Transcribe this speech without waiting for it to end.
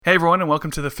Hey everyone, and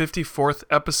welcome to the 54th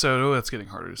episode. Oh, that's getting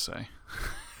harder to say.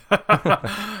 The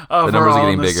We're numbers are all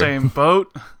getting in the bigger. same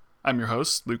boat. I'm your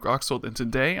host, Luke Roxwold, and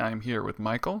today I'm here with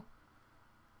Michael.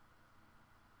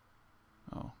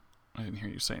 Oh, I didn't hear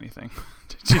you say anything.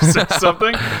 Did you say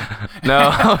something? No,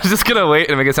 I was just gonna wait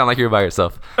and make it sound like you were by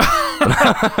yourself.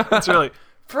 It's really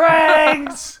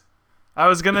pranks. I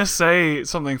was gonna say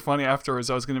something funny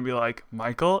afterwards. I was gonna be like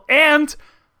Michael and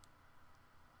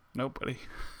nobody.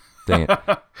 Dang it.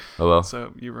 Oh well.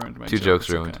 So you ruined my Two joke. jokes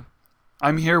It's ruined. okay.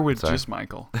 I'm here with Sorry. just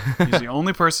Michael. He's the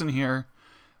only person here.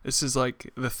 This is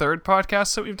like the third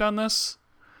podcast that we've done this.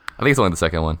 I think it's only the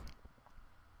second one.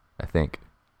 I think.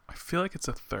 I feel like it's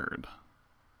a third.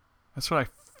 That's what I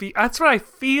feel. That's what I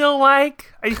feel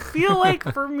like. I feel like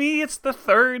for me it's the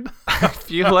third. I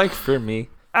feel like for me.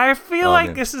 I feel Oh, like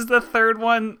man. this is the third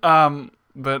one.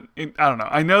 But I don't know.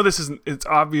 I know this isn't. It's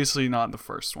obviously not the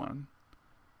first one.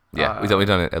 Yeah, we've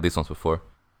done it at least once before.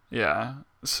 Yeah.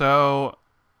 So.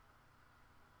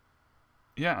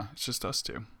 Yeah, it's just us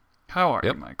two. How are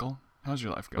Yep. you, Michael? How's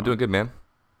your life going? I'm doing good, man.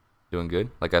 Doing good.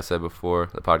 Like I said before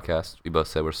the podcast, we both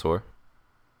said we're sore,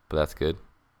 but that's good.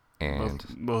 And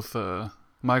Both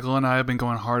Michael and I have been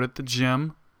going hard at the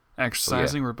gym,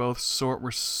 exercising. Oh, We're both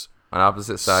on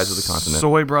opposite sides of the continent.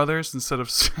 soy brothers instead of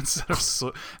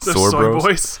soy Bros?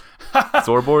 boys.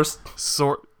 Sore boars?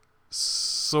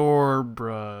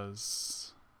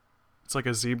 Sorbras. It's like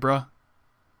a zebra.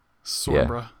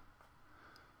 Sorbra.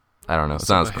 I don't know. It's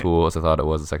So not as I hate- cool as I thought it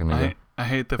was a second ago. I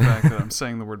hate the fact that I'm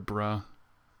saying the word bruh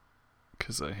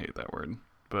because I hate that word.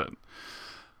 But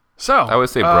so I would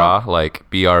say bra, like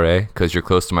BRA, because you're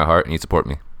close to my heart and you support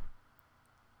me.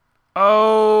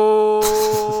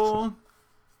 Oh.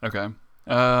 Okay.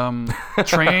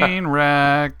 Train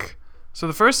wreck. So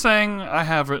the first thing I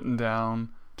have written down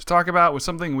to talk about was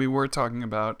something we were talking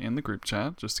about in the group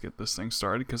chat, just to get this thing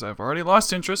started, because I've already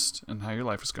lost interest in how your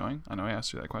life is going. I know I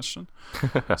asked you that question,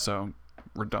 so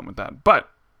we're done with that. But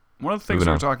one of the things Moving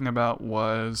we were on. talking about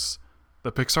was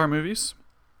the Pixar movies.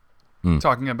 Mm.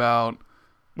 Talking about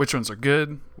which ones are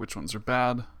good, which ones are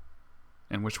bad,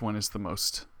 and which one is the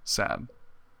most sad.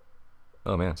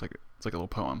 Oh, man. It's like a little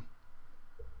poem.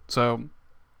 So,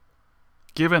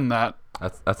 given that,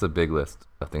 That's a big list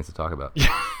of things to talk about.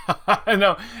 I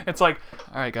know it's like,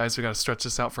 all right, guys, we got to stretch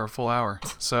this out for a full hour.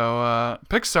 So,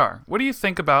 Pixar. What do you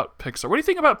think about Pixar? What do you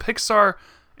think about Pixar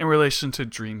in relation to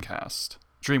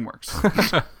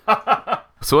DreamWorks?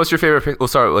 So what's your favorite? We'll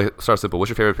start simple. What's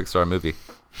your favorite Pixar movie?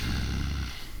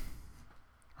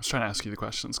 I was trying to ask you the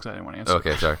questions because I didn't want to answer.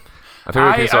 Okay, sorry. My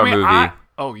favorite Pixar movie.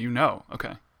 Oh, you know.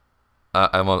 Okay. I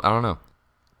don't know.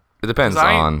 It depends 'Cause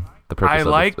on the purpose I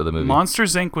like of the movie.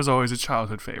 Monsters Inc. was always a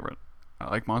childhood favorite. I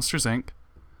like Monsters Inc.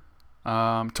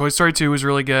 Toy Story 2 was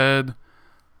really good.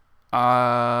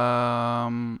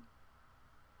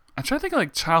 I'm trying to think of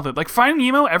like childhood. Like Finding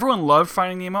Nemo, everyone loved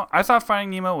Finding Nemo. I thought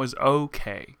Finding Nemo was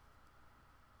okay.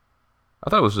 I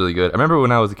thought it was really good. I remember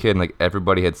when I was a kid, and like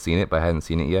everybody had seen it, but I hadn't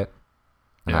seen it yet.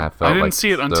 And Yeah. I felt I didn't like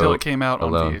see it until so it came out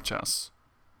alone. on VHS.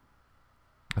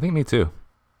 I think me too.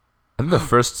 I think the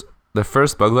first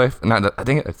Bug Life.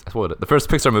 The first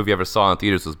Pixar movie I ever saw in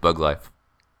theaters was Bug Life,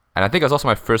 and I think it was also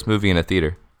my first movie in a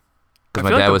theater. Because I my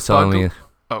feel like dad the was telling Bug- me.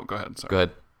 Oh, go ahead. Sorry. Go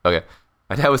ahead. Okay.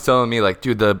 My dad was telling me, like,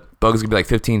 dude, the bug's gonna be like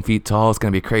 15 feet tall. It's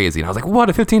gonna be crazy. And I was like, what?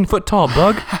 A 15-foot tall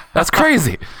bug? That's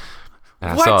crazy.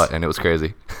 And I What? saw it, and it was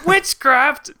crazy.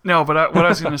 Witchcraft. No, but what I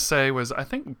was gonna say was I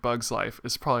think Bug's Life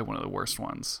is probably one of the worst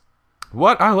ones.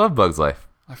 What? I love Bug's Life.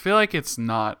 I feel like it's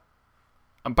not.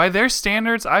 By their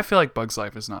standards, I feel like Bug's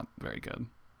Life is not very good.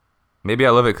 Maybe I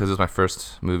love it because it was my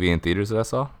first movie in theaters that I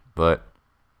saw. But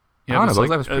You I don't have know, this, Bug's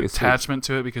Life is pretty sweet. attachment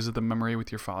to it because of the memory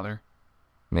with your father.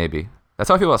 maybe. That's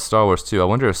how I feel about Star Wars, too. I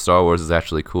wonder if Star Wars is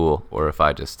actually cool or if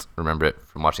I just remember it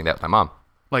from watching that with my mom.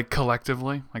 Like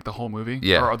collectively, like the whole movie.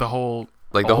 Yeah. Or the whole.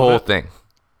 Like the all of whole it? thing.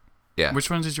 Yeah. Which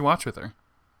ones did you watch with her?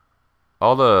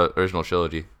 All the original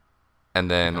trilogy. And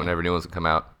then Okay. whenever new ones would come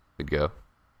out, we'd go.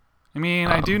 I mean,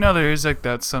 I do know there is like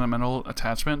that sentimental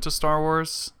attachment to Star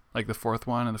Wars, like the fourth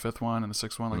one and the fifth one and the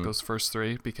sixth one, like those first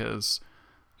three, because,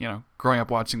 you know, growing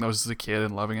up watching those as a kid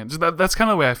and loving it. Just that's kind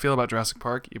of the way I feel about Jurassic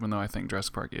Park, even though I think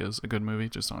Jurassic Park is a good movie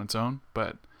just on its own,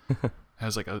 but it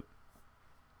has like a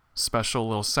special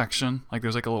little section. Like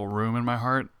there's like a little room in my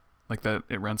heart, like that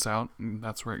it rents out, and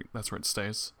that's where it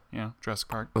stays. You know, Jurassic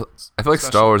Park. Well, I feel like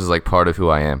Special. Star Wars is like part of who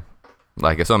I am.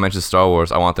 Like if someone mentions Star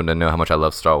Wars, I want them to know how much I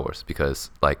love Star Wars because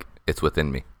like it's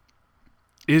within me.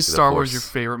 Is the Star Wars Force. your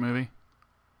favorite movie?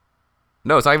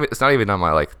 No, it's not even on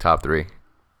my like top 3.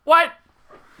 What?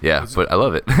 Yeah, but I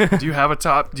love it. Do you have a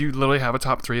top? Do you literally have a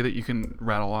top 3 that you can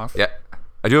rattle off? Yeah.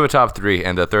 I do have a top 3,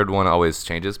 and the third one always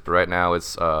changes. But right now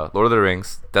it's Lord of the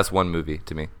Rings. That's one movie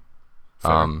to me.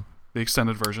 Fair. The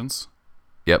extended versions.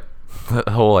 Yep,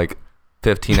 the whole like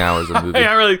 15 hours of movie.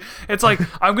 Yeah, really. It's like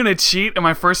I'm gonna cheat, and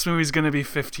my first movie is gonna be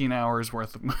 15 hours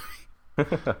worth of movie.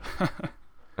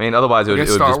 I mean, otherwise it would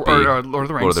just be Lord of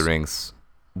the Rings. Lord of the Rings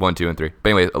 1, 2, and 3. But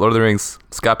anyway, Lord of the Rings,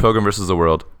 Scott Pilgrim versus the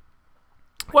World.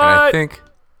 What? And I think,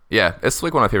 yeah, it's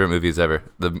like one of my favorite movies ever.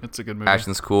 It's a good movie.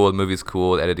 Action's cool, the movie's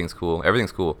cool, the editing's cool,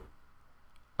 everything's cool.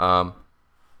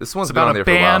 This one's It's been on about there a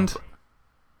band. for a while.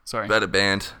 Sorry. About a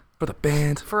band. For the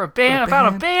band. For a band.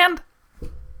 About a band.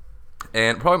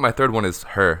 And probably my third one is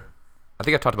Her. I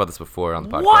think I've talked about this before on the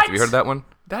podcast. What? Have you heard of that one?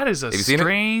 That is a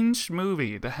strange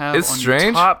movie to have It's on strange?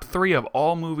 your top 3 of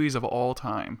all movies of all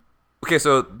time. Okay,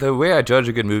 so the way I judge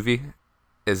a good movie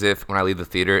is if when I leave the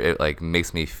theater, it like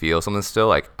makes me feel something still.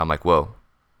 Like I'm like, whoa,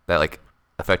 that like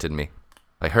affected me.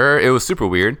 Like Her, it was super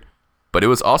weird, but it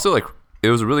was also like it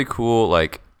was a really cool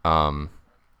like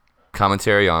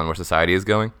commentary on where society is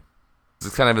going.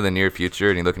 It's kind of in the near future,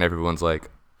 and you look at everyone's like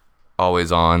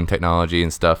always on technology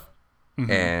and stuff.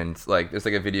 Mm-hmm. And like there's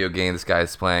like a video game this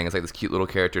guy's playing. It's like this cute little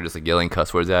character just like yelling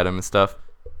cuss words at him and stuff.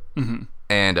 Mm-hmm.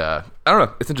 And I don't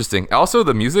know, it's interesting. Also,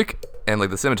 the music and like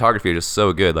the cinematography are just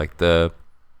so good. Like I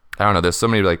don't know, there's so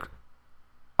many like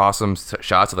awesome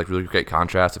shots of like really great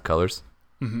contrast of colors.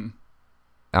 Mm-hmm.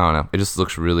 I don't know, it just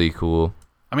looks really cool.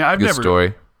 I mean, I've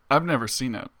never never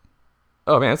seen it.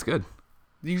 Oh man, it's good.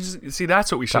 You see,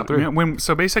 that's what we should.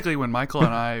 So basically, when Michael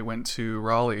and I went to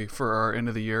Raleigh for our end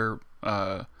of the year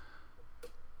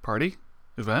party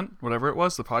event, whatever it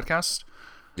was, the podcast.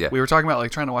 Yeah. We were talking about like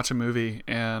trying to watch a movie,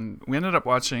 and we ended up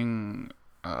watching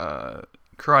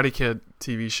Karate Kid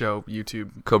TV show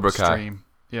YouTube Cobra Kai. stream.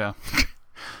 Yeah.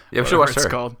 Yeah, we should watch Her.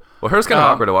 Called. Well, Her's kind of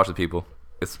awkward to watch with people.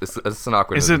 It's an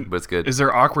awkward movie, but it's good. Is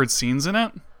there awkward scenes in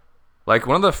it? Like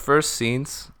one of the first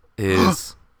scenes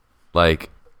is like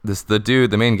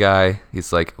the main guy,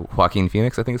 he's like Joaquin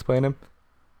Phoenix, I think is playing him.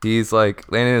 He's like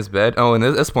laying in his bed. Oh, and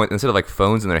at this point, instead of like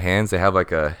phones in their hands, they have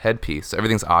like a headpiece. So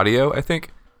everything's audio, I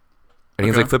think. And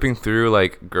he's like flipping through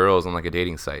like girls on like a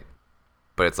dating site,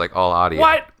 but it's like all audio.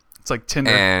 What? It's like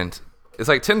Tinder. And it's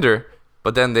like Tinder,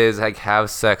 but then they like have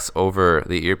sex over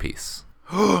the earpiece.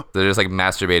 They're just like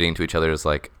masturbating to each other's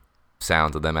like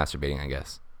sounds of them masturbating, I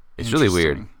guess. It's really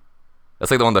weird. That's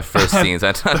like one of the first scenes.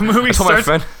 The movie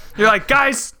starts. You're like,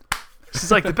 guys, this is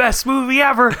like the best movie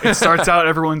ever. It starts out,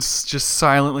 everyone's just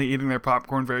silently eating their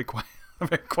popcorn, very quiet.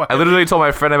 Very quiet. I literally told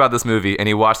my friend about this movie, and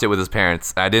he watched it with his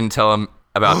parents. I didn't tell him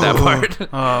about that part.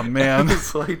 Oh man,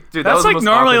 it's like, dude, that's like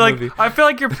normally like movie. I feel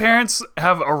like your parents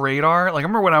have a radar. Like I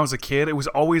remember when I was a kid, it was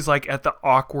always like at the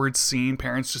awkward scene,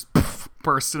 parents just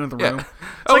burst into the room. Yeah.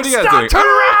 It's like, stop, turn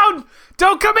around,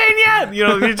 don't come in yet. You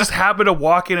know, they just happen to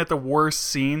walk in at the worst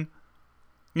scene.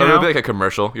 It'll be like a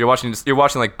commercial. You're watching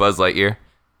like Buzz Lightyear,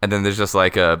 and then there's just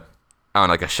like a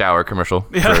like a shower commercial.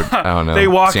 Yeah. For, I don't know. They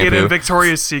walk shampoo. in and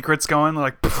Victoria's Secret's going. They're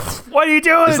like, what are you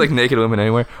doing? There's like naked women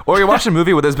anywhere. Or you're watching a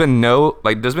movie where there's been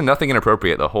nothing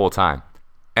inappropriate the whole time.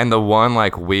 And the one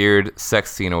like weird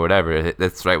sex scene or whatever,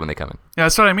 that's right when they come in. Yeah,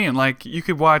 that's what I mean. Like you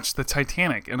could watch the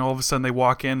Titanic and all of a sudden they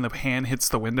walk in, the hand hits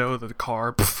the window of the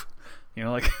car. You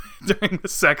know, like during the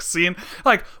sex scene.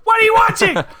 Like, what are you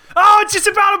watching? Oh, it's just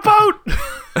about a boat.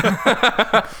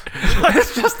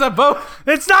 It's just a boat.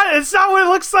 It's not what it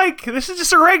looks like. This is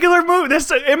just a regular movie.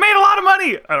 It made a lot of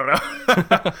money. I don't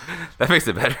know. That makes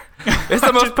it better. It's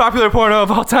the most popular porno of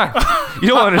all time. You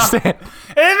don't understand.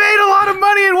 It made a lot of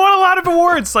money and won a lot of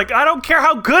awards. Like, I don't care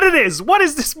how good it is. What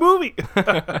is this movie?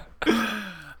 I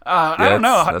don't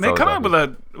know. Coming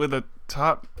up with a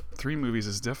top 3 movies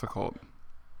is difficult.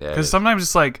 Because sometimes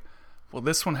it's like, well,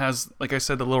 this one has, like I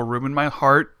said, the little room in my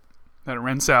heart that it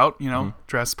rents out. You know,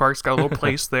 Jurassic Park's got a little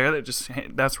place there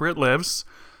that's where it lives.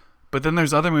 But then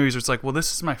there's other movies where it's like, well,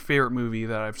 this is my favorite movie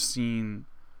that I've seen.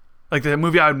 Like the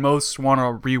movie I'd most want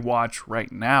to rewatch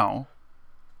right now.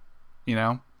 You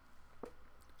know,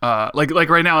 like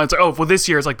right now it's like, oh, well, this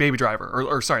year it's like Baby Driver,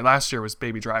 or sorry, last year was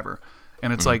Baby Driver,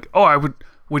 and it's like, oh,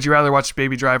 would you rather watch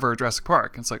Baby Driver or Jurassic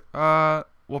Park? And it's like,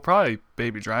 well, probably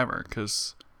Baby Driver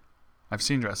because I've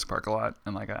seen Jurassic Park a lot,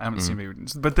 and like I haven't seen Baby.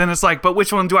 But then it's like, but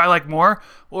which one do I like more?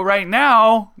 Well, right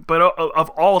now, but of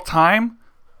all time,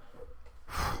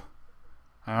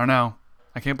 I don't know.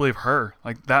 I can't believe Her,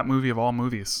 like that movie of all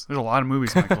movies. There's a lot of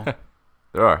movies, Michael.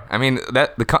 There are. I mean,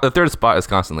 the third spot is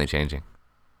constantly changing.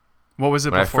 What was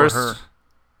it before Her?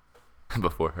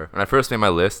 Before Her. When I first made my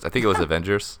list, I think it was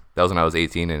Avengers. That was when I was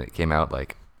 18, and it came out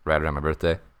like right around my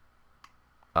birthday.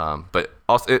 But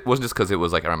also, it wasn't just because it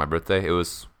was like around my birthday. It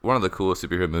was one of the coolest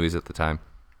superhero movies at the time.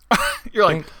 You're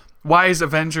like, why is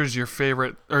Avengers your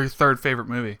favorite or your third favorite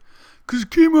movie? because it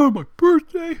came out on my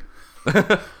birthday.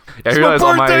 I It's realize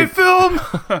my birthday film.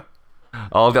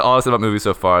 all this about movies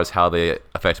so far is how they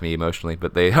affect me emotionally,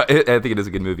 but I think it is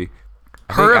a good movie.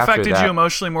 I Her think after affected that- you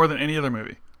emotionally more than any other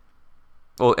movie.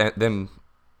 Well, and then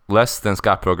less than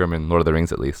Scott Pilgrim and Lord of the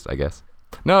Rings, at least, I guess.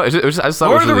 No, I just thought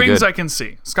Lord it was of the really Rings good. I can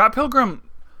see. Scott Pilgrim,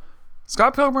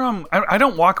 I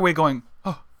don't walk away going,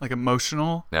 oh, like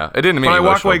emotional. No, it didn't make But me I walk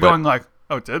emotional, away but- going like,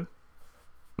 oh, it did?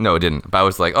 No, it didn't. But I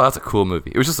was like, oh, that's a cool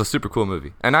movie. It was just a super cool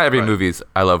movie. And not every Right. movie's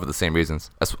I love for the same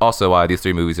reasons. That's also why these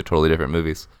 3 movies are totally different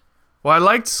movies. Well, I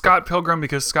liked Scott Pilgrim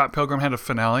because Scott Pilgrim had a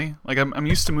finale. Like, I'm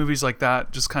used to movies like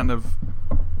that, just kind of,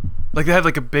 like they had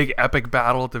like a big epic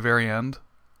battle at the very end.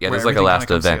 Yeah, where there's like a everything last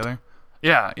kinda comes event.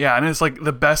 together. Yeah, and it's like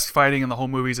the best fighting in the whole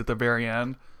movie's at the very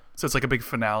end. So it's like a big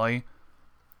finale.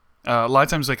 A lot of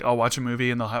times, like I'll watch a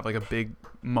movie and they'll have like a big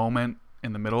moment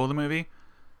in the middle of the movie,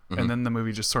 and then the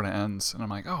movie just sort of ends, and I'm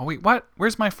like, oh wait, what?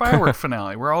 Where's my firework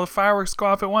finale? Where all the fireworks go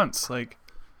off at once? Like,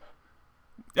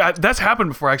 yeah, that's happened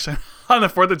before actually on the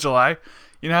 4th of July.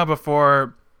 You know how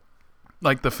before,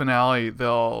 like the finale,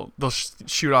 they'll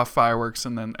shoot off fireworks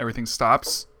and then everything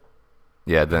stops.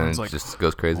 Yeah, then Everyone's it like, just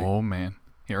goes crazy. Oh man,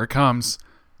 here it comes.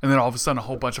 And then all of a sudden a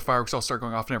whole bunch of fireworks all start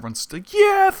going off and everyone's like,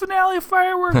 yeah, finale of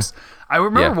fireworks. I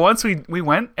remember once we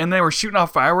went and they were shooting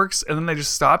off fireworks and then they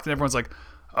just stopped and everyone's like,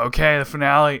 okay, the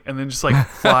finale. And then just like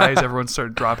flies, everyone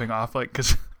started dropping off like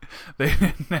because they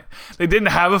didn't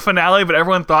have a finale, but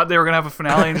everyone thought they were going to have a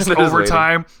finale. And just They're just over waiting.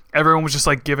 time, everyone was just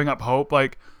like giving up hope.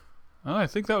 Like, oh, I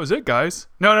think that was it, guys.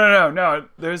 No.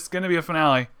 There's going to be a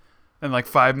finale. And like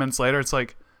 5 minutes later, it's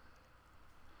like,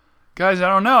 guys, I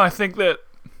don't know. I think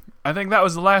that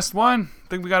was the last one. I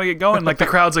think we got to get going. Like the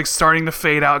crowd's like starting to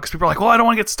fade out because people are like, well, I don't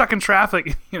want to get stuck in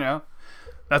traffic. You know,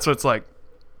 that's what it's like.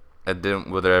 And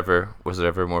was there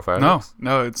ever more fireworks?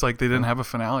 No, it's like they didn't have a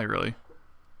finale really.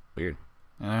 Weird.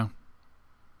 You know,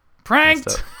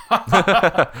 pranked.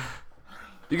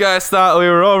 You guys thought we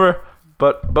were over,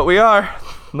 but we are.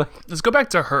 Let's go back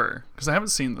to Her because I haven't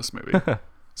seen this movie.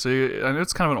 So I know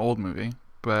it's kind of an old movie,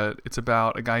 but it's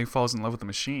about a guy who falls in love with a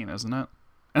machine, isn't it?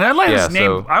 And I like Yeah, his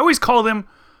name. so- I always call him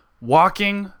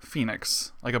Walking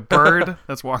Phoenix, like a bird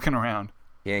that's walking around.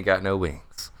 He ain't got no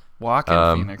wings. Walking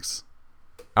Phoenix.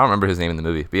 I don't remember his name in the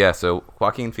movie, but yeah. So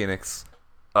Joaquin Phoenix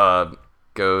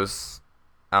goes.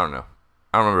 I don't know.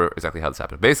 I don't remember exactly how this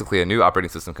happened. Basically, a new operating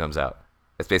system comes out.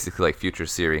 It's basically like future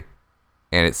Siri,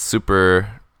 and it's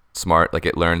super smart. Like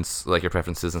it learns like your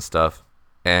preferences and stuff,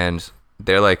 and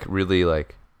they're like really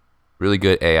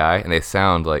good AI, and they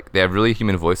sound like they have really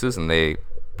human voices, and they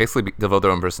basically develop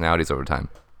their own personalities over time.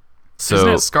 So Isn't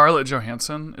it Scarlett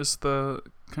Johansson is the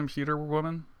computer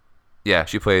woman? yeah,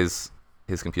 she plays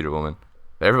his computer woman.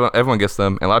 Everyone gets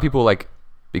them, and a lot of people like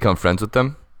become friends with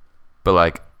them, but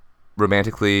like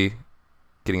romantically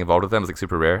getting involved with them is like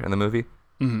super rare in the movie.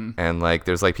 Mm-hmm. And like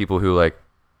there's like people who like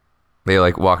they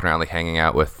like walk around like hanging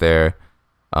out with their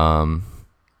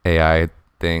AI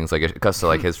things. Like it cuts to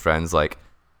like his friends. Like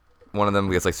one of them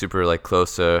gets like super like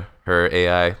close to her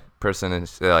AI person, and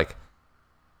they like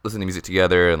listen to music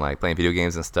together and like playing video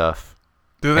games and stuff.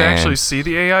 Do they And- actually see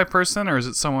the AI person, or is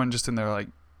it someone just in their like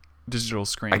digital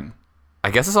screen? I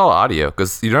guess it's all audio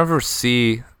because you never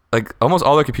see like almost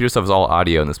all their computer stuff is all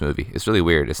audio in this movie. It's really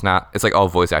weird. It's not. It's like all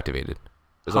voice activated.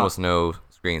 There's almost no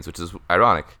screens, which is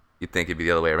ironic. You'd think it'd be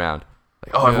the other way around.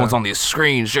 Like, oh, everyone's on these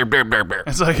screens.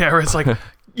 It's like it's like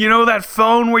you know that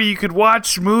phone where you could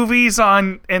watch movies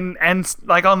on and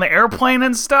like on the airplane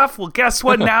and stuff. Well, guess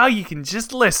what? Now you can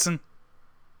just listen.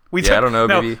 We Yeah, I don't know,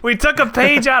 maybe. We took a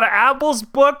page out of Apple's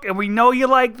book, and we know you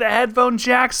like the headphone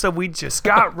jack, so we just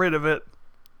got rid of it.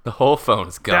 The whole phone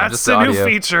is gone. That's just the audio. new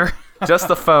feature. Just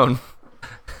the phone.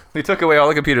 We took away all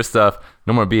the computer stuff.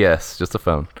 No more BS. Just a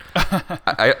phone.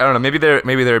 I don't know. Maybe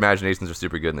their imaginations are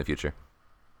super good in the future.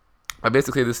 But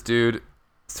basically, this dude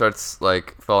starts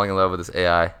like falling in love with this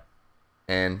AI,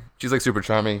 and she's like super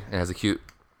charming and has a cute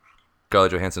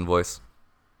Scarlett Johansson voice.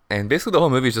 And basically, the whole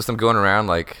movie is just him going around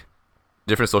like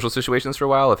different social situations for a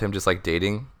while of him just like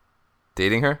dating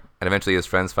her, and eventually his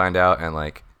friends find out, and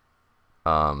like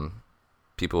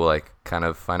people like kind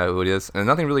of find out who it is, and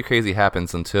nothing really crazy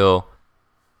happens until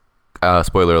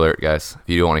spoiler alert, guys. If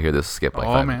you don't want to hear this, skip like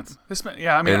 5 minutes.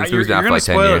 I mean, And this you're movie's been out for gonna like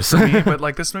 10 spoil it years. for me, but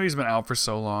like this movie's been out for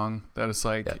so long that it's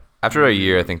like After a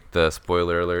year, I think the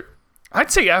spoiler alert.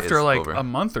 I'd say after is like over. a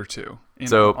month or two. You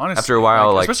So know, honestly, after a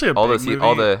while, like especially a all big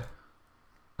movie,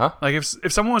 like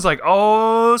if someone was like,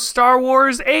 "Oh, Star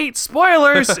Wars 8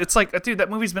 spoilers," it's like, dude, that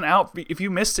movie's been out. If you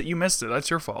missed it, you missed it. That's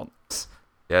your fault.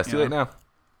 yeah, it's too Yeah. late now.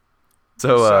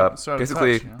 So So out of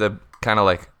basically, touch, yeah. the kind of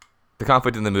like the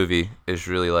conflict in the movie is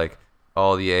really like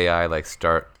all the AI like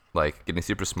start like getting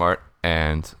super smart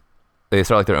and they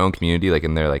start like their own community, like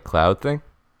in their like cloud thing.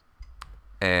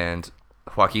 And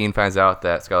Joaquin finds out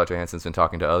that Scarlett Johansson's been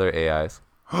talking to other AIs.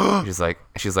 she's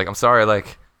like, I'm sorry,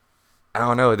 like, I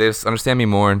don't know, they just understand me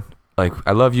more. And, like,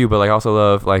 I love you, but like, I also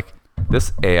love like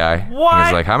this AI. What? And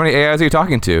he's like, how many AIs are you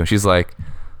talking to? She's like,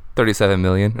 37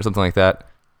 million or something like that.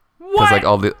 Because like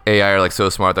all the AI are like so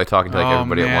smart, they're talking to like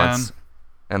everybody at once,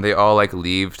 and they all like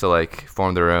leave to like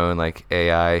form their own like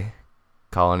AI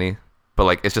colony. But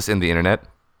like it's just in the internet.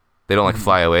 They don't like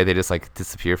fly away. They just like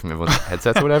disappear from everyone's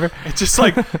headsets or whatever. It's just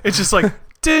like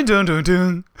dun dun dun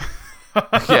dun.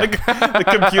 Like the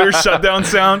computer shutdown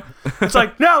sound. It's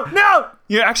like no.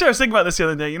 Yeah, actually, I was thinking about this the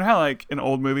other day. You know how like in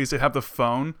old movies they have the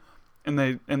phone, and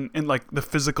they and like the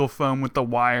physical phone with the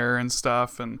wire and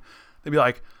stuff, and they'd be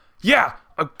like, yeah,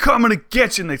 I'm coming to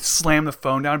get you, and they slam the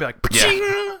phone down and be like,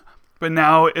 yeah. But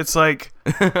now it's like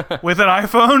with an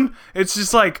iPhone, it's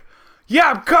just like,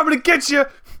 yeah, I'm coming to get you.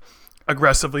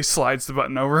 Aggressively slides the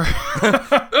button over.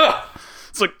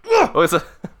 It's like, oh, it's a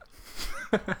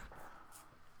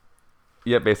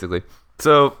yeah, basically.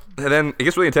 So and then it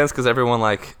gets really intense because everyone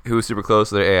like who's super close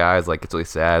to their AI is like gets really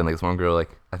sad, and like this one girl like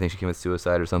I think she commits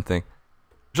suicide or something.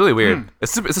 It's really weird.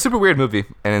 It's a super weird movie,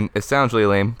 and it sounds really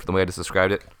lame for the way I just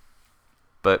described it.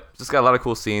 But it's just got a lot of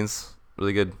cool scenes,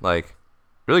 really good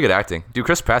acting. Dude,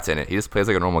 Chris Pratt's in it. He just plays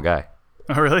like a normal guy.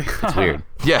 Oh, really? It's weird.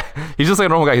 Yeah, he's just like a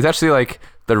normal guy. He's actually like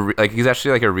he's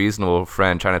actually like a reasonable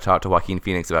friend trying to talk to Joaquin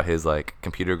Phoenix about his like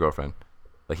computer girlfriend.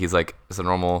 Like he's like just a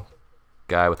normal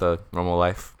guy with a normal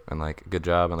life and like a good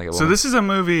job and like a So this is a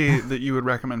movie that you would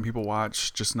recommend people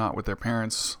watch, just not with their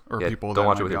parents or people don't that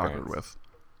watch might it with be your awkward parents. with.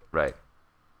 Right.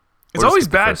 It's always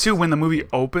bad too when the movie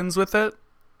opens with it.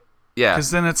 Yeah.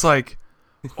 Because then it's like,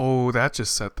 oh, that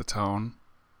just set the tone.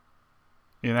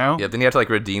 You know? Yeah, then you have to like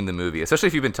redeem the movie, especially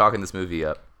if you've been talking this movie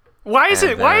up. Why is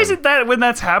it that when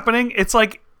that's happening, it's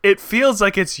like it feels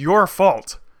like it's your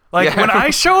fault. Like when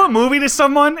I show a movie to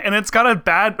someone and it's got a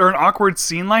bad or an awkward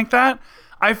scene like that,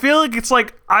 I feel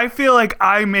like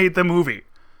I made the movie.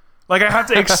 Like I have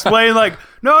to explain like,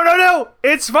 no,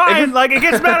 it's fine. Like it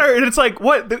gets better. And it's like,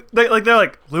 what? They're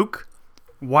like, Luke,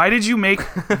 why did you make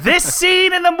this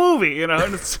scene in the movie? You know,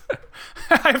 and it's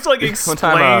I have to like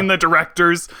explain the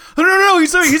directors. No,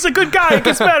 he's a good guy. It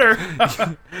gets better.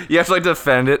 You have to like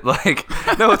defend it. Like,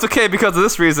 no, it's okay because of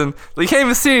this reason. Like, you can't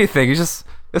even see anything.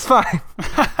 It's fine.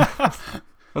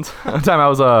 One time I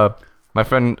was my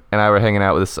friend and I were hanging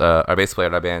out with this our bass player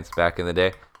at our band back in the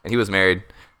day, and he was married,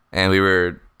 and we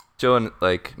were chilling,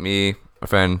 like me, my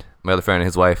friend, my other friend, and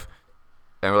his wife,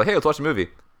 and we're like, hey, let's watch a movie.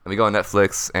 And we go on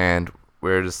Netflix, and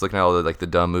we're just looking at all the like the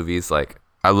dumb movies. Like,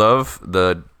 I love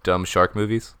the dumb shark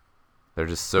movies. They're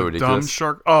just so ridiculous. Dumb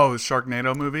shark. Oh,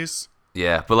 Sharknado movies.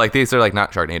 Yeah, but like these are like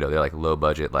not Sharknado. They're like low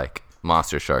budget, like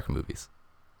monster shark movies.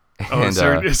 Oh,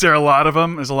 and, is there a lot of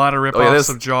them? There's a lot of ripoffs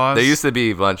of Jaws. There used to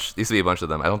be a bunch of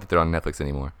them. I don't think they're on Netflix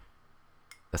anymore.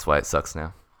 That's why it sucks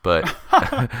now. But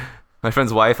my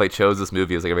friend's wife like chose this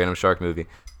movie. It was like a random shark movie,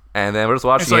 and then we're just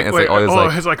watching it. And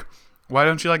it's like, why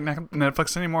don't you like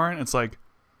Netflix anymore? And it's like,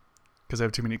 because I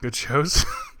have too many good shows.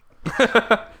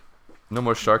 No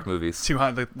more shark movies. Too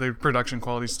high. The production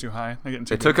quality's too high. They're getting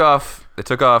too. They took off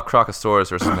Crocosaurus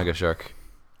versus Mega Shark.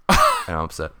 And I'm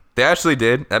upset. They actually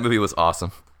did. That movie was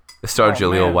awesome. It starred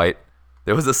Jaleel White.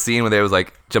 There was a scene where they was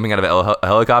like jumping out of a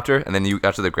helicopter, and then you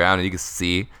got to the ground and you could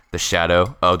see the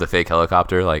shadow of the fake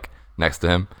helicopter like next to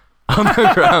him on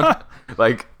the ground.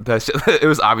 Like that. It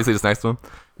was obviously just next to him.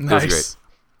 Nice. It was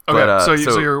great. Okay, but,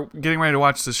 so you're getting ready to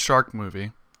watch this shark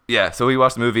movie. Yeah, so we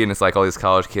watched the movie, and it's like all these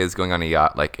college kids going on a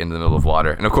yacht, like in the middle of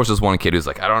water. And of course, there's one kid who's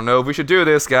like, I don't know if we should do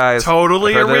this, guys.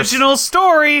 Totally original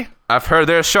story. I've heard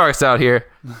there's sharks out here.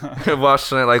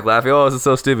 Watching it, like laughing, oh, this is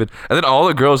so stupid. And then all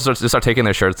the girls just start taking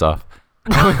their shirts off.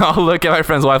 And we all look at my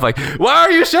friend's wife like, why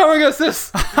are you showing us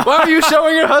this? Why are you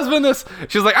showing your husband this?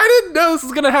 She's like, I didn't know this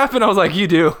was going to happen. I was like, you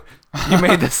do. You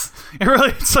made this.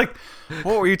 It's like,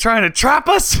 what, were you trying to trap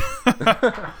us?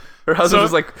 Her husband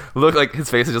just like look like his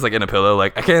face is just like in a pillow.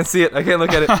 Like I can't see it. I can't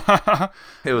look at it.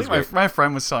 It was great. My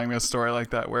friend was telling me a story like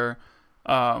that where,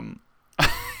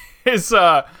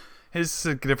 his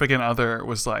significant other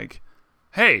was like,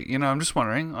 hey, I'm just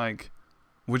wondering, like,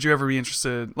 would you ever be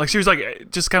interested? Like she was like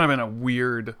just kind of in a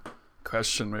weird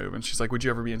question move, and she's like, would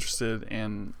you ever be interested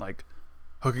in like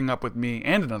hooking up with me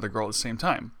and another girl at the same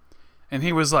time? And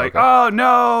he was like, oh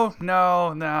no,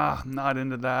 nah, not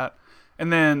into that.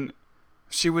 And then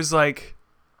she was like,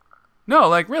 no,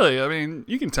 like really, I mean,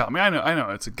 you can tell me. I know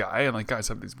it's a guy, and like guys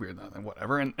have these weird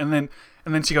whatever. And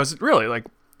then she goes, really, like,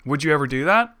 would you ever do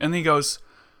that? And he goes,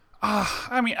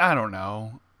 I mean, I don't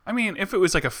know. I mean, if it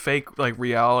was like a fake like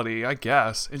reality, I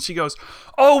guess. And she goes,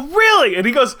 "Oh, really?" And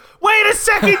he goes, "Wait a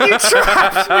second, you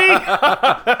trapped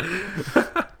me."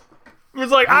 It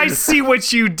was like, "I see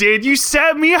what you did. You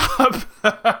set me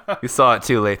up." You saw it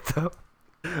too late though.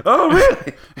 Oh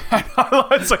really?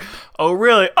 It's like, "Oh,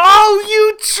 really? Oh,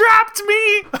 you trapped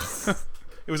me."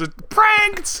 It was a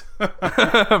pranked.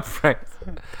 Prank.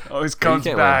 Always comes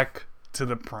can't back to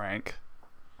the prank.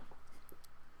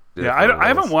 It Yeah, definitely I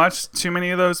haven't was. watched too many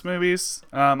of those movies.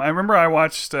 I remember I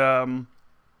watched. I've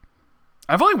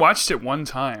only watched it one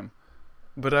time,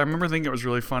 but I remember thinking it was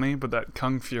really funny. But that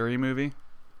Kung Fury movie,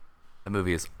 The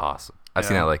movie is awesome. I've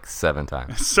seen Yeah. that like 7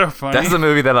 times. it's so funny. That's the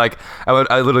movie that like I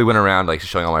literally went around like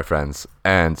showing all my friends,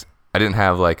 and I didn't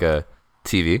have like a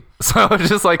TV, so I was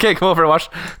just like, "Hey, come over and watch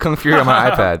Kung Fury on my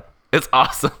iPad." It's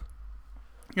awesome.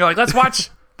 You're like, "Let's watch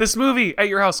this movie at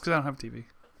your house," because I don't have a TV.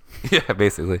 Yeah,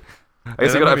 basically. I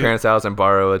used that to go to my movie- parents' house and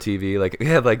borrow a TV. Like we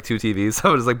had like 2 TVs, so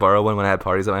I would just like borrow one when I had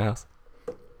parties at my house.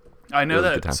 I know It was a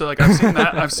good that. time. So like, I've seen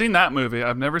that. I've seen that movie.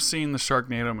 I've never seen the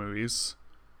Sharknado movies.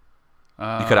 You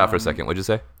cut out for a second. What'd you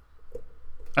say?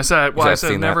 I said, well, said I I've said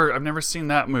seen that. I've never seen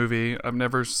that movie. I've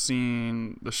never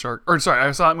seen the shark. Or sorry,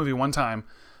 I saw that movie one time,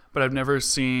 but I've never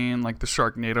seen like the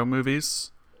Sharknado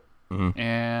movies. Mhm.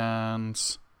 And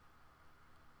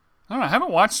I don't know. I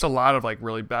haven't watched a lot of like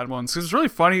really bad ones because it's really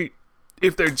funny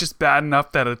if they're just bad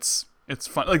enough that it's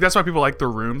fun. Like that's why people like The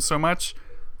Room so much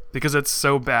because it's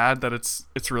so bad that it's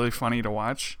really funny to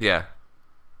watch. Yeah.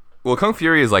 Well, Kung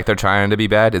Fury is like they're trying to be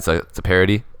bad. It's a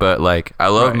parody, but like I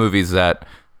love Right. movies that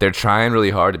they're trying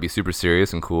really hard to be super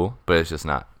serious and cool, but it's just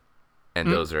not.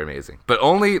 And those are amazing. But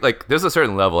only like there's a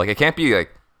certain level. Like it can't be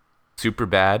like super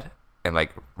bad and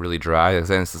like really dry. 'Cause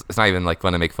then it's not even like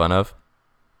fun to make fun of.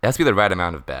 It has to be the right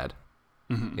amount of bad.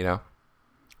 You know?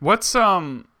 What's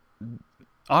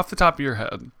off the top of your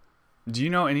head? Do you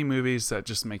know any movies that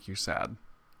just make you sad?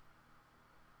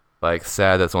 Like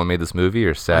sad that someone made this movie,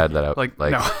 or sad that Like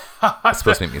like no. it's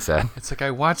supposed to make me sad. It's like I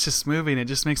watched this movie and it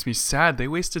just makes me sad. They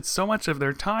wasted so much of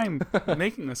their time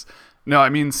making this. No, I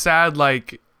mean sad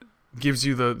like gives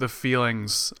you the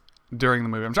feelings during the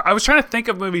movie. I was trying to think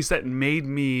of movies that made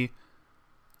me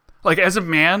like as a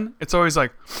man. It's always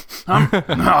like no,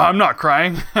 I'm not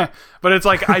crying, but it's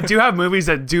like I do have movies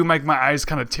that do make my eyes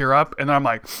kind of tear up, and then I'm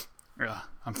like, yeah,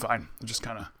 I'm fine. I just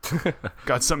kind of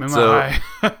got something in So- my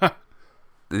eye.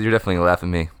 You're definitely laughing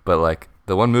at me, but like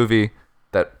the one movie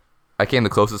that I came the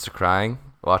closest to crying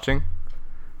watching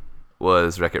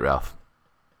was Wreck-It Ralph.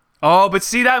 Oh, but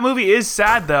see, that movie is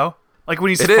sad though. Like when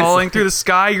he's It is. falling through the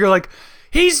sky, you're like,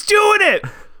 he's doing it.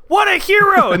 What a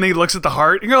hero! And then he looks at the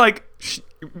heart, and you're like,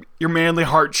 your manly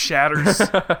heart shatters.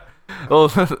 Well,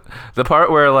 the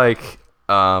part where like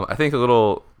I think the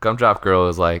little gumdrop girl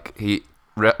is like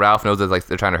Ralph knows that like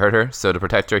they're trying to hurt her, so to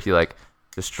protect her, he like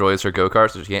destroys her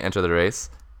go-kart so she can't enter the race.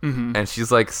 And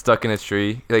she's like stuck in a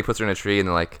tree. He like puts her in a tree, and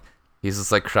then like he's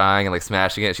just like crying and like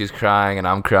smashing it. She's crying and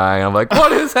I'm crying. I'm like,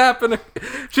 what is happening?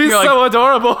 She's You're so like-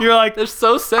 adorable. You're like, they're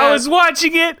so sad. I was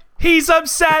watching it. He's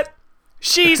upset.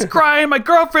 She's crying. My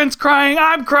girlfriend's crying.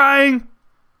 I'm crying.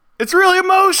 It's really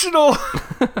emotional.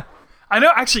 I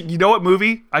know. Actually, you know what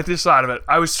movie? I just thought of it.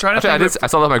 I was trying to Actually, think. I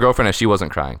saw that with my girlfriend and she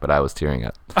wasn't crying, but I was tearing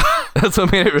up. That's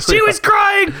what made it really. She was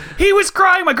crying. He was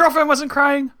crying. My girlfriend wasn't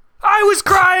crying. I was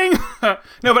crying.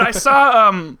 No, but I saw.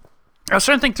 I was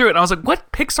trying to think through it, and I was like,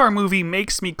 "What Pixar movie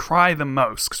makes me cry the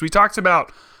most?" Because we talked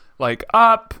about like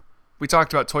Up. We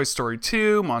talked about Toy Story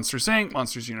 2, Monsters Inc.,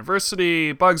 Monsters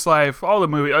University, Bugs Life, all the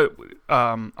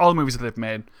movies that they've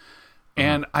made.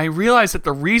 And I realized that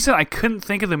the reason I couldn't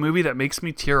think of the movie that makes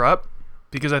me tear up,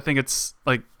 because I think it's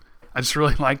like I just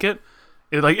really like it.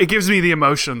 It gives me the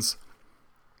emotions.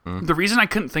 The reason I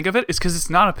couldn't think of it is because it's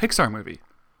not a Pixar movie.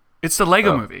 It's the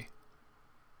Lego movie.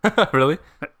 Really?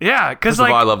 Yeah, because First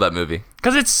of all, I like love that movie.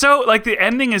 because it's so like the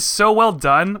ending is so well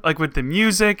done, like with the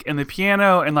music and the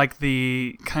piano and like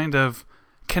the kind of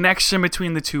connection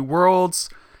between the two worlds.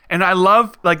 And I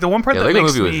love like the one part Yeah, that Lego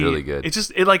makes movie me was really good. It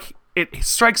just it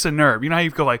strikes a nerve. You know how you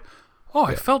go like, oh,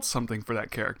 I felt something for that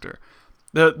character.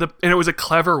 And it was a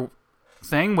clever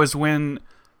thing was when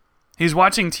he's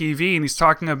watching TV and he's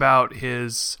talking about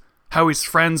how his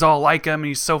friends all like him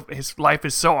and his life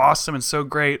is so awesome and so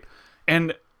great,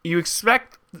 and you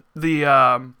expect the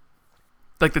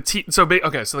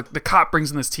the cop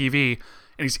brings in this TV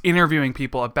and he's interviewing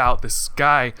people about this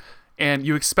guy, and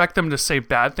you expect them to say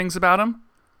bad things about him,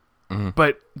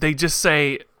 but they just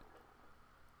say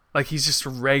like he's just a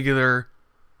regular,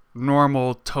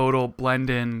 normal, total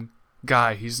blend-in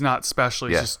guy. He's not special.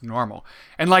 He's Yeah. just normal.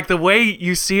 And like the way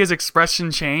you see his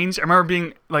expression change, I remember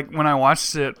being like when I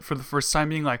watched it for the first time,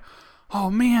 being like, "Oh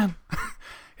man,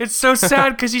 It's so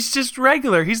sad because he's just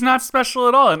regular. He's not special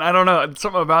at all, and I don't know,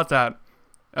 something about that.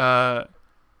 And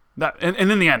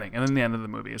then the ending, and then the end of the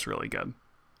movie is really good,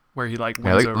 where he like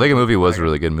wins over Lego Movie was a Dragon.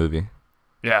 really good movie.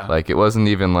 Yeah, Like it wasn't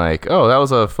even like, oh, that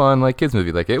was a fun like kids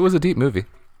movie. Like it was a deep movie.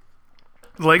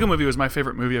 the Lego Movie was my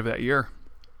favorite movie of that year.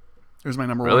 It was my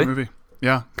number Really? one movie.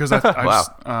 Yeah, because I Wow.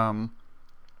 just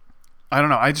I don't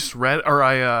know. I just read or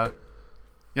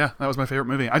yeah, that was my favorite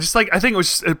movie. I think it was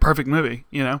just a perfect movie.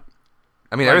 You know,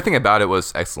 I mean, everything about it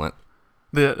was excellent.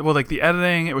 like the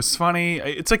editing, it was funny.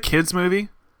 It's a kids movie,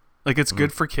 like it's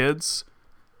good for kids,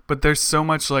 but there's so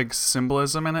much like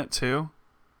symbolism in it too.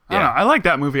 I don't Yeah. know. I like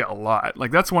that movie a lot.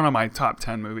 Like that's one of my top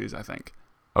 10 movies, I think.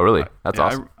 Oh, really? That's Yeah,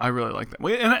 awesome. I really like that.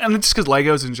 And it's just because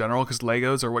Legos in general, because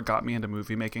Legos are what got me into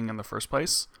movie making in the first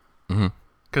place. Mm-hmm.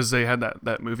 Because they had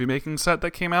that movie making set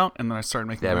that came out, and then I started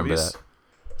making Yeah, I remember movies. that.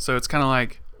 So it's kind of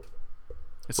like,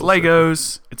 it's Full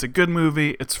Legos, it's a good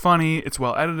movie, it's funny, it's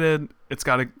well edited, it's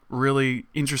got a really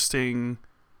interesting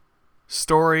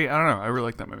story. I don't know, I really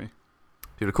like that movie.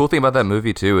 Dude, the cool thing about that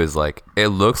movie too is like it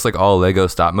looks like all Lego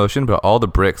stop motion, but all the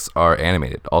bricks are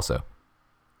animated also.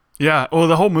 Yeah, well,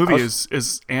 the whole movie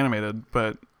is animated,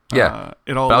 but Yeah.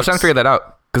 it all. But I was trying to looks- figure that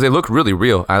out because they look really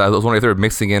real. I was wondering if they were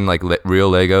mixing in like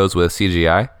real Legos with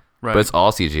CGI, Right. but it's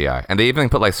all CGI, and they even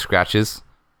put like scratches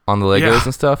on the Legos Yeah.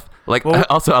 and stuff. Like Well-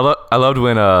 also, I loved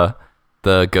when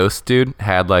the ghost dude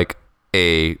had like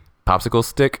a popsicle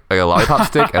stick, like a lollipop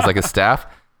stick, as like a staff.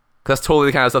 'Cause that's totally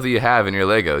the kind of stuff that you have in your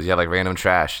Legos. You have like random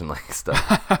trash and like stuff.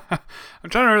 I'm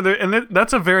trying to remember, and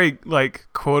that's a very like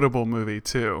quotable movie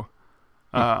too.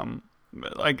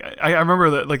 Like I remember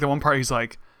that like the one part he's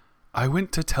like, "I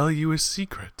went to tell you a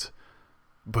secret,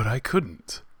 but I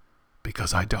couldn't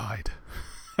because I died."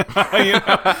 You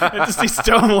know, it's just these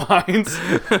stone lines,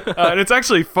 and it's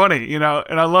actually funny, you know.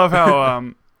 And I love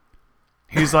how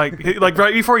he's like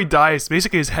right before he dies,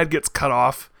 basically his head gets cut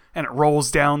off and it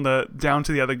rolls down to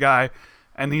the other guy,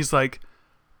 and he's like,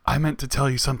 "I meant to tell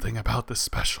you something about this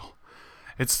special.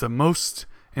 It's the most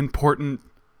important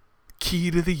key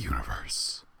to the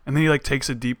universe." And then he like takes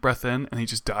a deep breath in and he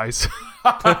just dies.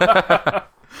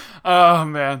 Oh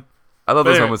man. I love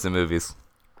those Anyway. moments in movies.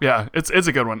 Yeah, it's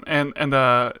a good one. And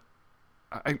I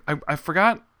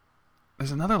forgot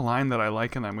there's another line that I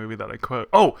like in that movie that I quote.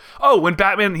 Oh, when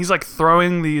Batman he's like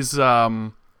throwing these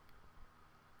like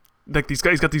these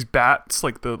guys got these bats,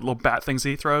 like the little bat things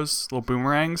he throws, little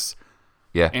boomerangs.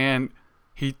 Yeah. And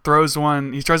he throws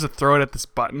one, he tries to throw it at this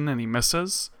button and he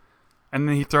misses. And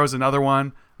then he throws another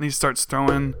one and he starts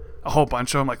throwing a whole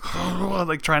bunch of them, like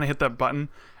like trying to hit that button.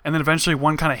 And then eventually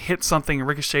one kind of hits something and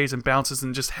ricochets and bounces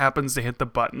and just happens to hit the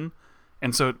button.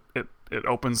 And so it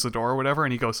opens the door or whatever.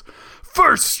 And he goes,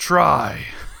 "First try."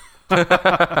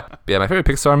 Yeah, my favorite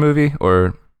Pixar movie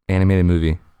or animated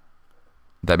movie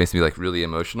that makes me like really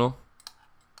emotional.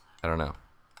 I don't know.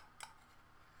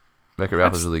 Wreck-It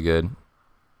Ralph is really good.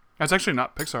 That's actually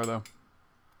not Pixar though.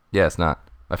 Yeah, it's not.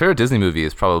 My favorite Disney movie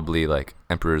is probably like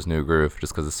Emperor's New Groove,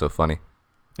 just because it's so funny.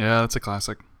 Yeah, that's a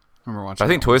classic. I remember watching I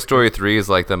think that one. Toy Story 3 is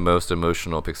like the most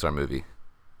emotional Pixar movie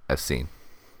I've seen.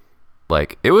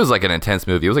 Like it was like an intense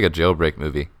movie. It was like a jailbreak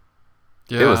movie.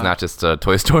 Yeah. It was not just a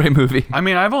Toy Story movie. I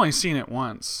mean, I've only seen it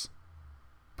once,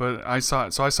 but I saw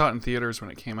it. So I saw it in theaters when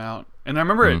it came out, and I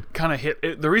remember it kind of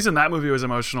hit. The reason that movie was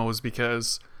emotional was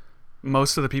because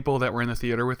most of the people that were in the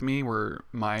theater with me were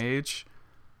my age.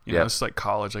 You know, Yep. it's like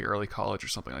college, like early college or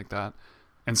something like that.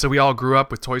 And so we all grew up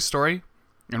with Toy Story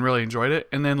and really enjoyed it.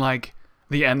 And then like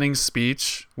the ending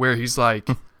speech where he's like,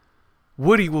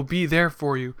 "Woody will be there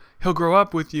for you. He'll grow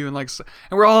up with you," and like,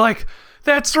 and we're all like,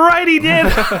 "That's right, he did."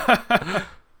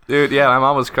 Dude, yeah, my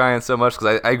mom was crying so much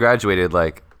because I graduated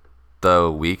like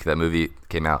the week that movie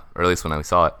came out, or at least when I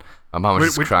saw it. My mom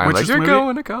was just crying, which like, is "You're the movie?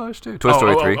 going to college too." Toy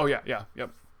Story 3. Oh, yeah, yep.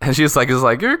 And she's like,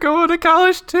 "You're going to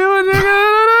college too." And you're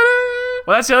gonna...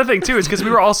 Well, that's the other thing too, is because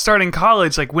we were all starting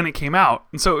college like when it came out,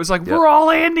 and so it was like Yep. we're all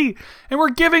Andy, and we're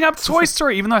giving up Toy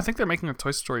Story, even though I think they're making a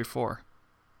Toy Story 4.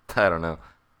 I don't know.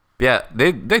 But yeah,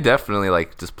 they definitely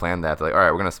like just planned that. They're like, all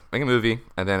right, we're gonna make a movie,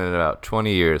 and then in about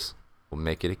 20 years, we'll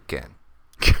make it again,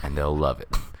 and they'll love it.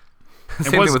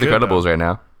 Same was thing with good, Incredibles though. right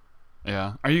now.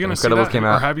 Yeah, are you gonna see Incredibles that, came or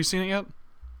out. have you seen it yet?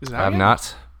 Is it out I have yet?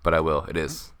 not, but I will. It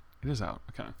is. It is out.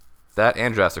 Okay. That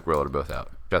and Jurassic World are both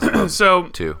out. Jurassic World So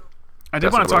 2. I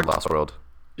did Jurassic want to World talk. Lost World.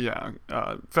 Yeah,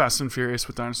 Fast and Furious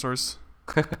with dinosaurs.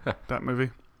 That movie.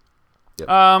 Yep.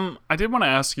 I did want to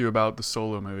ask you about the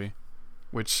Solo movie,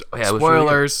 which Oh, yeah, it was really good.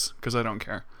 spoilers because I don't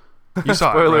care. You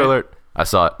saw it, Spoiler right? alert. I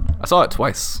saw it. I saw it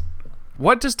twice.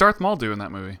 What does Darth Maul do in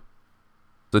that movie?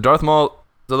 So Darth Maul.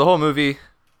 So the whole movie,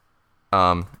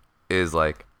 is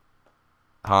like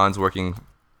Han's working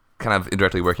kind of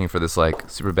indirectly working for this like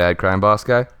super bad crime boss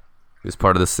guy, who's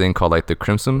part of this thing called like the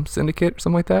Crimson Syndicate or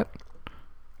something like that.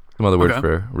 Some other word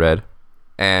for red.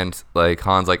 And like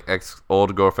Han's like ex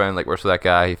old girlfriend like works for that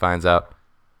guy. He finds out,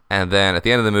 and then at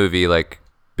the end of the movie, like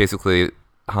basically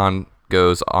Han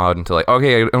goes on to like,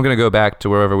 okay, I'm gonna go back to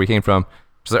wherever we came from.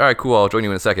 She's like, all right, cool, I'll join you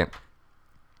in a second.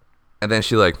 And then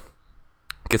she like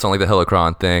gets on like the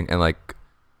Helicron thing and like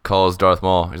calls Darth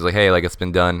Maul. She's like, hey, like it's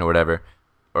been done or whatever,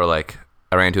 or like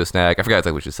I ran into a snag. I forgot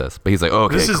exactly what she says, but he's like, oh,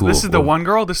 okay, cool. This is the one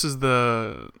girl. This is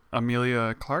the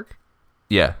Amelia Clark.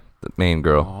 Yeah, the main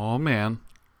girl. Oh man.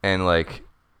 And like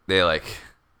they like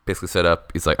basically set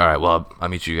up. He's like, all right, well, I'll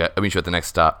meet you at the next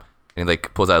stop. And he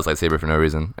like pulls out his lightsaber for no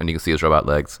reason, and you can see his robot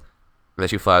legs. And then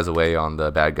she flies away on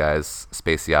the bad guy's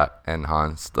space yacht, and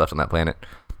Han's left on that planet.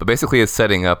 But basically, it's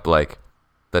setting up like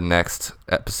the next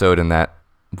episode in that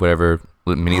whatever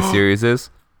miniseries is.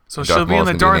 So she'll be in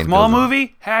the Darth Maul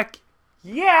movie? Heck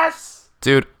yes,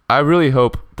 dude! I really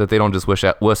hope that they don't just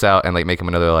wuss out and like make him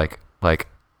another like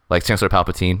Chancellor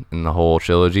Palpatine in the whole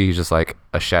trilogy. He's just like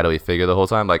a shadowy figure the whole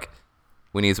time. Like,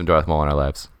 we need some Darth Maul in our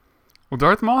lives. Well,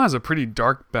 Darth Maul has a pretty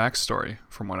dark backstory,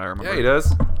 from what I remember. Yeah, he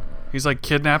does. He's like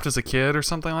kidnapped as a kid or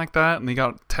something like that, and he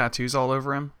got tattoos all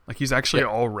over him. Like he's actually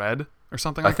all red or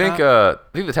something like that. I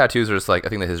think the tattoos are just like I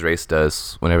think that his race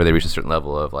does whenever they reach a certain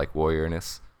level of like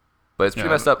warriorness. But it's pretty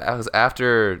messed up. Because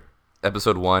after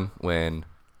episode 1, when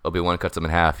Obi-Wan cuts him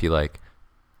in half, he like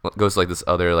goes to like this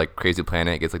other like crazy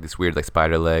planet, gets like these weird like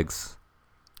spider legs,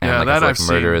 and like that has, like,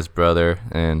 murder his brother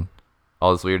and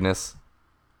all this weirdness.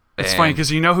 It's funny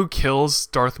because you know who kills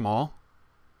Darth Maul?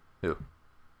 Who?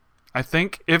 I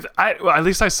think at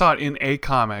least I saw it in a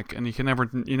comic, and you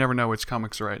never know which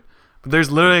comic's right. But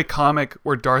there's literally a comic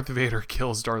where Darth Vader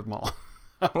kills Darth Maul.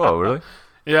 Whoa, really?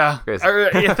 Yeah,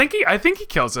 I think he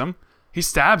kills him. He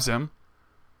stabs him.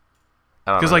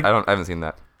 I don't know. I haven't seen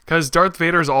that. Because Darth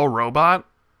Vader's all robot,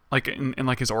 like in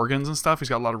like his organs and stuff. He's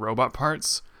got a lot of robot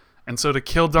parts, and so to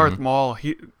kill Darth Maul,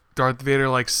 Darth Vader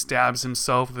like stabs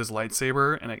himself with his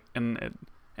lightsaber, and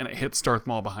it hits Darth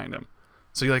Maul behind him.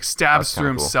 So he like stabs through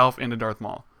himself into Darth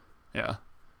Maul. Yeah.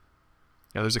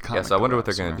 Yeah, there's a comic. Yeah, so I wonder what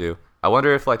they're gonna do. I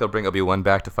wonder if like they'll bring Obi-Wan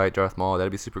back to fight Darth Maul.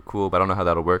 That'd be super cool, but I don't know how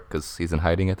that'll work because he's in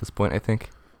hiding at this point, I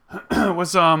think.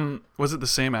 Was it the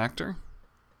same actor?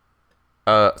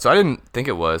 So I didn't think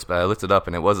it was, but I looked it up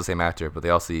and it was the same actor, but they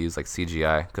also used like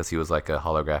CGI because he was like a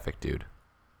holographic dude.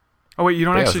 Oh wait, you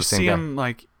don't actually see him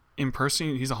like in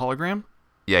person? He's a hologram?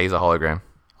 Yeah, he's a hologram.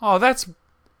 Oh, that's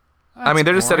I mean,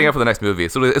 they're just setting up for the next movie.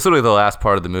 It's literally the last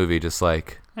part of the movie, just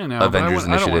like Avengers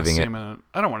initiativing it.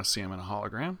 I don't want to see him in a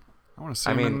hologram. I want to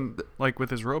see him like with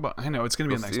his robot. I know it's gonna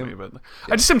be the next movie, but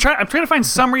I'm trying to find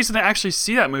some reason to actually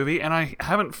see that movie, and I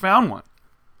haven't found one.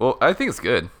 Well, I think it's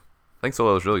good. I think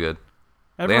Solo is really good.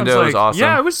 Everyone's Lando like, is awesome.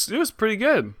 Yeah, it was pretty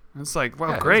good. It's like,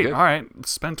 wow, great. All right,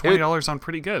 spend $20 on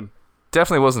pretty good.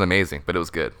 Definitely wasn't amazing, but it was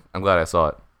good. I'm glad I saw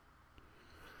it.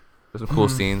 There's some cool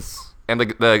scenes. And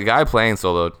the guy playing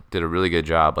Solo did a really good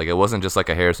job. Like, it wasn't just like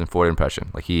a Harrison Ford impression.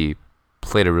 Like, he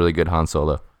played a really good Han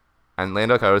Solo. And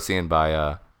Lando Calrissian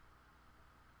by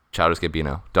Childish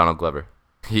Gambino, Donald Glover.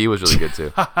 He was really good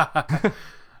too.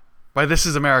 By This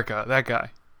Is America, that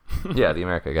guy. Yeah, the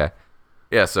America guy.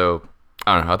 Yeah, so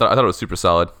I don't know. I thought it was super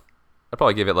solid. I'd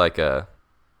probably give it like a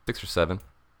 6 or 7.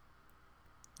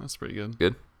 That's pretty good.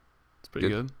 Good. It's pretty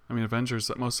good. I mean, Avengers.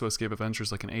 Most of us gave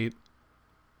Avengers like an 8.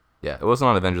 Yeah, it wasn't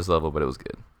on Avengers level, but it was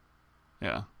good.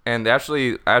 Yeah. And I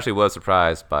actually was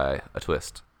surprised by a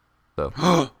twist. So.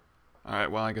 All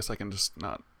right. Well, I guess I can just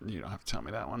not. You don't have to tell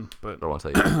me that one. But I don't want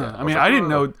to tell you. Yeah, I mean, I didn't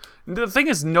know. The thing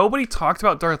is, nobody talked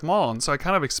about Darth Maul, and so I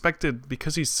kind of expected,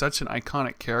 because he's such an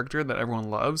iconic character that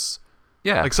everyone loves.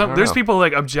 Yeah. Like there's people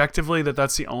like objectively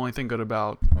that's the only thing good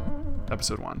about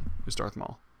Episode 1 is Darth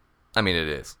Maul. I mean, it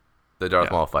is. The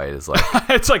Darth Maul fight is like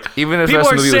it's like even if people the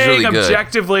are movie saying was really good,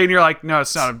 objectively, and you're like, no,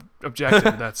 it's not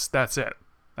objective. that's it.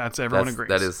 That's everyone agrees.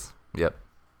 That is. Yep.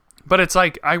 But it's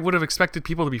like I would have expected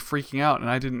people to be freaking out, and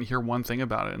I didn't hear one thing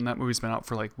about it. And that movie's been out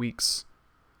for like weeks.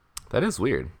 That is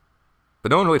weird.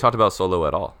 But no one really talked about Solo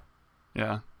at all.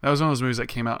 Yeah, that was one of those movies that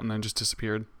came out and then just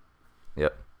disappeared.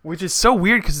 Yep. Which is so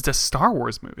weird because it's a Star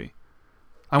Wars movie.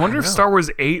 I wonder if Star Wars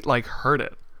 8 like heard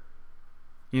it.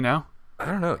 You know? I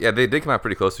don't know. Yeah, they did come out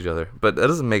pretty close to each other, but that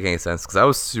doesn't make any sense because I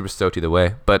was super stoked either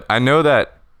way. But I know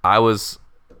that I was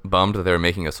bummed that they were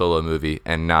making a Solo movie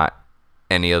and not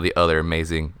any of the other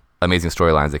amazing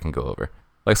storylines they can go over.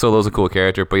 Like, Solo's a cool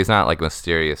character, but he's not like a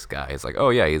mysterious guy. He's like, oh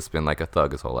yeah, he's been like a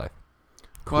thug his whole life.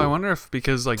 Cool. Well, I wonder if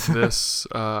because like this,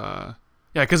 yeah,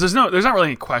 because there's not really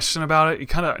any question about it. You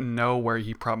kind of know where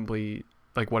he probably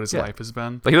like what his life has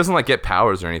been. Like he doesn't like get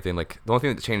powers or anything. Like the only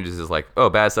thing that changes is like, oh,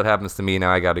 bad stuff happens to me.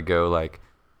 Now I got to go like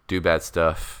do bad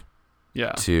stuff.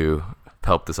 Yeah. To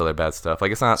help this other bad stuff.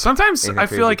 Like it's not. Sometimes I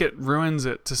crazy. feel like it ruins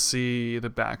it to see the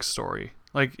backstory.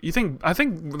 Like I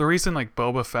think the reason like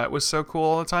Boba Fett was so cool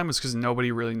all the time is because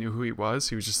nobody really knew who he was.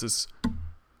 He was just this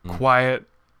quiet,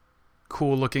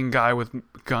 cool-looking guy with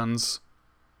guns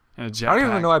and a jetpack. I don't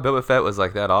even know why Boba Fett was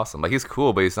like that awesome. Like he's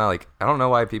cool, but he's not like. I don't know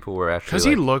why people were actually. Because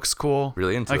he looks cool.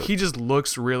 Really into like it. he just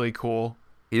looks really cool.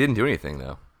 He didn't do anything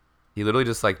though. He literally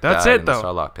just like That's died it in the though.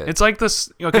 Starlock pit. It's like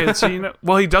this. Okay, so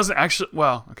well, he doesn't actually.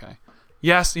 Well, okay.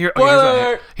 Yes.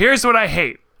 Here's what I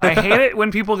hate. I hate it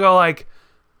when people go like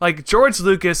George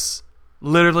Lucas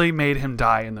literally made him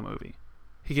die in the movie.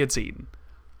 He gets eaten.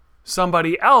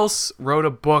 Somebody else wrote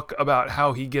a book about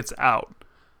how he gets out.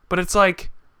 But it's like,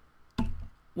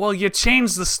 well, you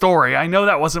changed the story. I know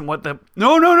that wasn't what the...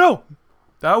 No.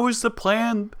 That was the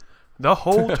plan the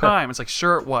whole time. It's like,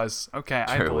 sure it was. Okay,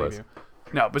 I believe you.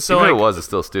 No, but so even like... it was, it's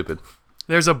still stupid.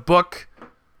 There's a book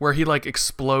where he like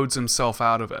explodes himself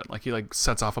out of it. Like he like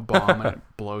sets off a bomb and it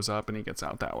blows up and he gets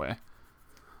out that way.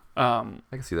 I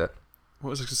can see that. What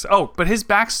was I gonna say? Oh, but his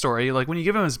backstory, like when you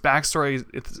give him his backstory,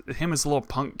 it's him as a little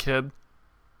punk kid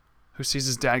who sees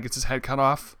his dad gets his head cut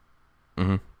off.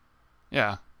 Mm-hmm.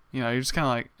 Yeah. You know, you're just kind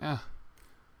of like,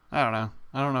 I don't know.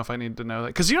 I don't know if I need to know that.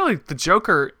 Because, you know, like the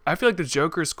Joker, I feel like the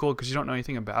Joker is cool because you don't know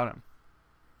anything about him.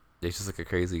 He's just like a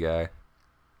crazy guy.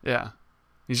 Yeah.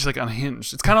 He's just like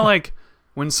unhinged. It's kind of like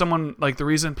when someone, like the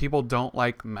reason people don't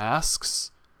like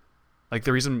masks, like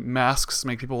the reason masks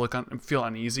make people feel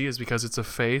uneasy is because it's a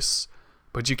face,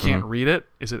 but you can't read it.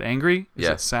 Is it angry? Is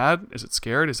it sad? Is it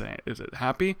scared? Is it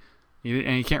happy?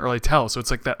 And you can't really tell. So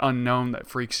it's like that unknown that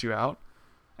freaks you out.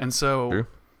 And so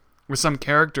with some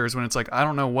characters, when it's like, I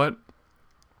don't know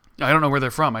where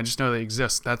they're from. I just know they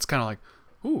exist. That's kind of like,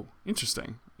 ooh,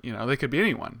 interesting. You know, they could be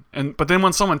anyone. But then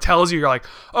when someone tells you, you're like,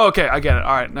 oh, okay, I get it.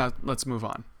 All right, now let's move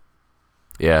on.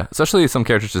 Yeah, especially some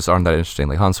characters just aren't that interesting.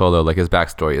 Like Han Solo, like his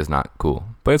backstory is not cool,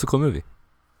 but it's a cool movie.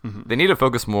 Mm-hmm. They need to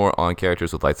focus more on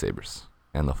characters with lightsabers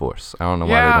and the Force. I don't know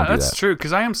why they don't do that. Yeah, that's true,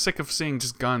 because I am sick of seeing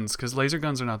just guns, because laser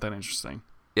guns are not that interesting.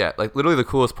 Yeah, like literally the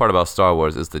coolest part about Star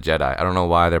Wars is the Jedi. I don't know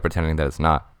why they're pretending that it's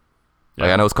not.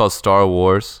 Like I know it's called Star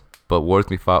Wars, but wars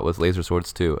can be fought with laser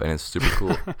swords too, and it's super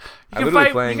cool. You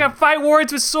can fight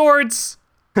wars with swords.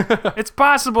 It's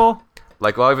possible.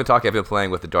 Like while I've been talking, I've been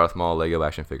playing with the Darth Maul Lego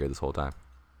action figure this whole time.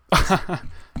 Yeah,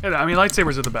 I mean,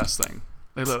 lightsabers are the best thing.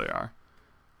 They literally are.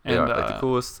 They are like the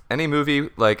coolest. Any movie,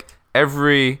 like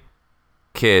every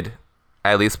kid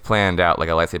at least planned out like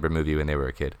a lightsaber movie when they were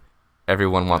a kid.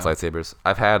 Everyone wants lightsabers.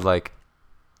 I've had like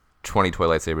 20 toy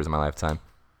lightsabers in my lifetime.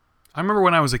 I remember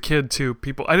when I was a kid too.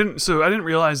 I didn't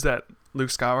realize that Luke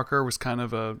Skywalker was kind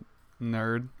of a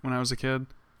nerd when I was a kid.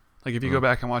 Like if you go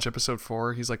back and watch Episode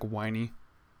 4, he's like whiny.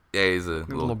 Yeah, he's a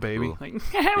little baby. Like,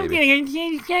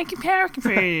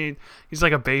 he's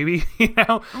like a baby, you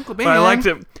know. Uncle Ben. But I liked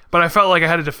it. But I felt like I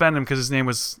had to defend him because his name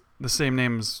was the same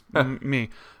name as me.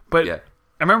 But I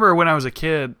remember when I was a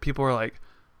kid, people were like,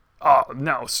 "Oh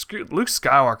no, Luke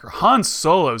Skywalker, Han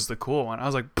Solo's the cool one." I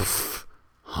was like,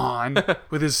 Han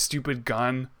with his stupid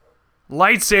gun,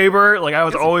 lightsaber. Like I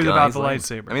was always about the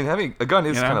lightsaber. I mean, having a gun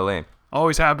is kind of lame.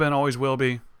 Always have been, always will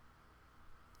be.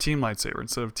 Team lightsaber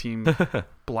instead of team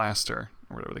blaster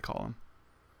or whatever they call them.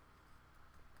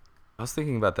 I was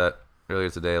thinking about that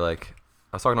earlier today. Like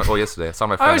I was talking about yesterday. I saw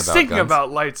my friend I was about thinking guns. about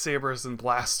lightsabers and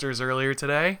blasters earlier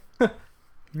today.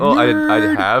 Well, I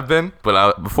have been,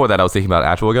 but before that I was thinking about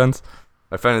actual guns.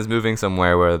 My friend is moving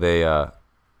somewhere where they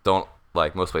don't,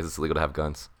 like most places it's illegal to have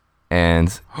guns,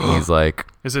 and he's like,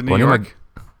 "Is it New York?"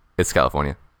 It's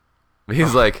California. But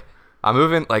he's like, "I'm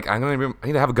moving. Like I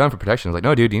need to have a gun for protection." I was like,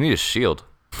 "No, dude, you need a shield."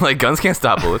 Like guns can't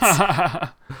stop bullets,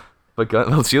 but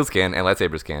shields can and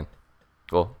lightsabers can.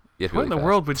 Well, what in the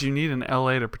world would you need in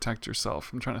LA to protect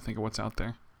yourself? I'm trying to think of what's out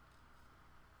there.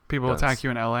 People attack you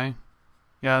in LA.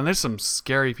 Yeah, and there's some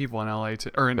scary people in LA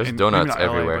too. Or there's donuts not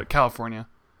everywhere. LA, but California.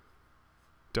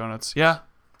 Donuts. Yeah,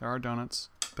 there are donuts.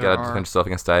 You gotta defend yourself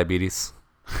against diabetes.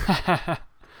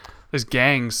 There's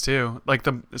gangs too. Like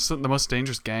the most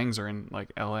dangerous gangs are in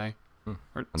like LA.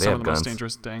 Or some of the most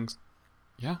dangerous gangs.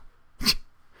 Yeah.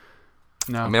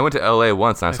 No. I mean, I went to LA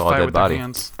once and I saw a dead body.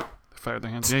 They fight with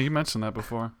their hands. Yeah, you mentioned that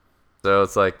before. So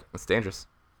it's like, it's dangerous.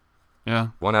 Yeah.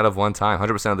 1 out of 1 time.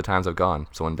 100% of the times I've gone,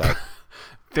 someone died.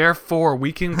 Therefore,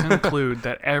 we can conclude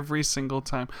that every single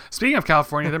time. Speaking of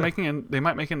California, they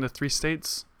might make it into 3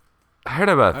 states. I heard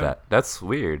about that. That's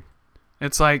weird.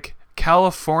 It's like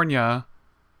California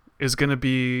is going to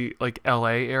be like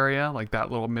LA area, like that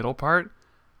little middle part.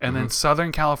 And then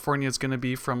Southern California is going to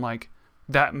be from like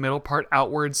that middle part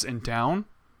outwards and down.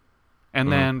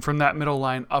 And then from that middle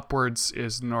line upwards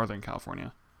is Northern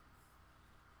California.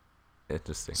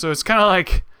 Interesting. So it's kind of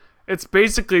like, it's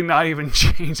basically not even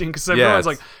changing because everyone's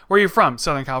like, where are you from?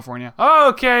 Southern California. Oh,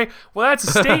 okay. Well, that's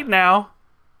a state now.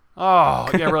 Oh,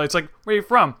 yeah, really. It's like, where are you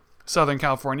from? Southern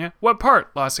California. What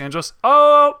part? Los Angeles.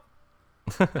 Oh,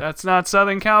 that's not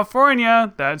Southern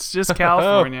California. That's just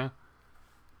California.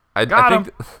 I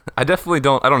think I definitely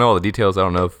don't. I don't know all the details. I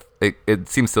don't know if it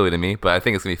seems silly to me, but I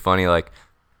think it's gonna be funny. Like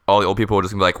all the old people are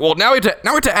just gonna be like, "Well, now we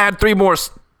have to add 2 more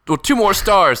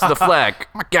stars to the flag."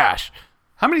 Oh my gosh!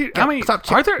 How many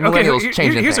are there?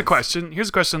 Okay, here's a question. Here's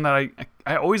a question that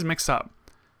I always mix up.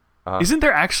 Isn't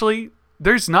there actually?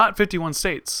 There's not 51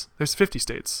 states. There's 50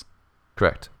 states.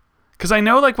 Correct. Because I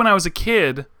know, like when I was a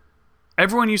kid,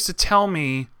 everyone used to tell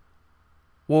me,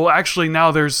 "Well, actually,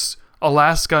 now there's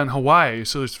Alaska and Hawaii,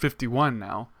 so there's 51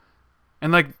 now."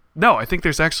 And like, no, I think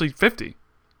there's actually 50.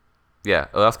 Yeah,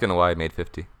 Alaska and Hawaii made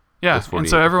 50. Yeah, and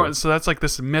so that's like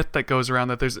this myth that goes around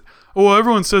that there's, well,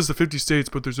 everyone says the 50 states,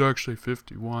 but there's actually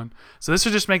 51. So this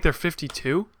would just make there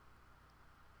 52?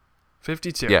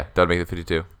 52. Yeah, that would make it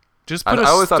 52. Just put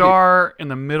a star in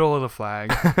the middle of the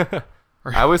flag.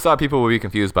 I always thought people would be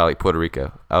confused by like Puerto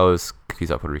Rico. I was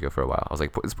confused about Puerto Rico for a while. I was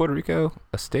like, is Puerto Rico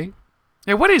a state?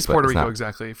 Yeah, what is Puerto Rico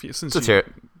exactly? It's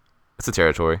a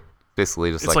territory.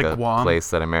 Basically just like a Guam.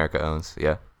 Place that America owns.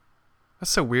 Yeah.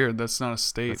 That's so weird. That's not a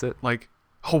state. That's it. Like,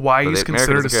 Hawaii is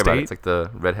considered a state? It's like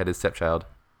the redheaded stepchild.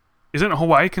 Isn't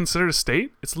Hawaii considered a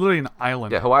state? It's literally an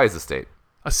island. Yeah, Hawaii is a state.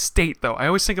 A state, though. I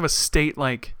always think of a state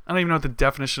like, I don't even know what the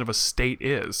definition of a state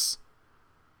is.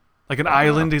 Like an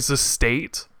island is a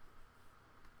state?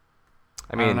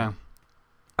 I mean, don't know.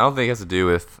 I don't think it has to do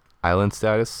with island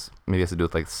status. Maybe it has to do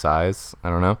with like size. I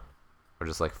don't know. Or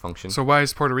just like function. So why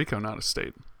is Puerto Rico not a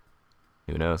state?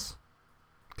 Who knows?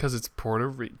 Because it's Puerto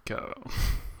Rico.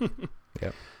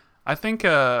 Yep. I think,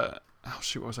 oh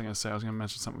shoot, what was I going to say? I was going to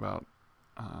mention something about,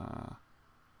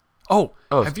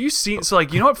 have you seen, so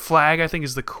like, you know what flag I think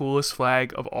is the coolest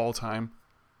flag of all time?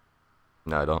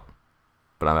 No, I don't.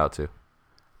 But I'm out to.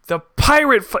 The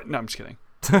pirate flag. No, I'm just kidding.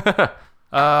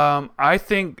 I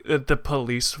think that the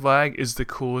police flag is the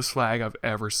coolest flag I've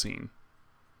ever seen.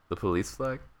 The police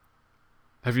flag?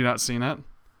 Have you not seen it?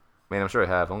 Man, I'm sure I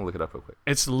have. I'm going to look it up real quick.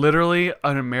 It's literally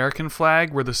an American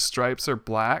flag where the stripes are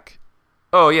black.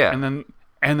 Oh, yeah. And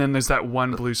then there's that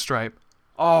one blue stripe.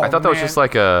 Oh, I thought that was just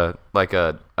like a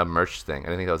merch thing. I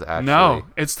didn't think that was actually. No,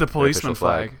 it's the policeman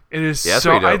flag. It is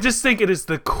so. I just think it is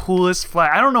the coolest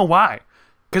flag. I don't know why,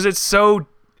 because it's so.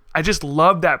 I just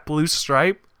love that blue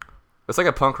stripe. It's like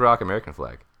a punk rock American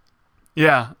flag.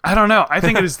 Yeah, I don't know. I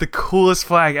think it is the coolest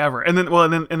flag ever. And then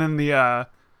the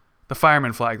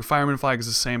fireman flag. The fireman flag is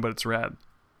the same, but it's red.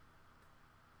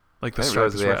 Like the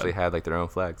stripes they actually had like their own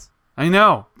flags. I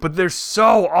know, but they're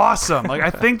so awesome. Like, I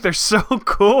think they're so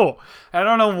cool. I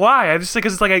don't know why. I just think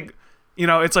it's like,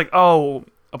 it's like, oh,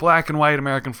 a black and white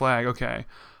American flag. Okay.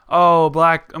 Oh, a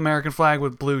black American flag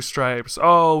with blue stripes.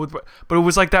 Oh, but it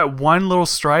was like that one little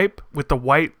stripe with the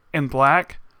white and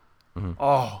black. Mm-hmm.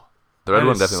 Oh, the red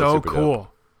one definitely so super cool.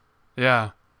 Dope. Yeah.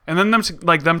 And then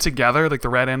them together, like the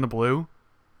red and the blue.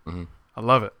 Mm-hmm. I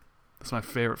love it. That's my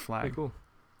favorite flag. Pretty cool.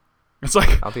 It's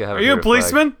like, are you a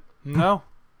policeman? No.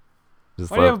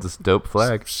 Just love this dope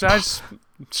flag. I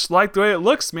just like the way it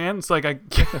looks, man. It's like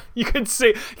you could say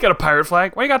you got a pirate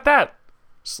flag. Why you got that?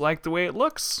 Just like the way it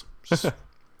looks.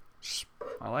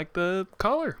 I like the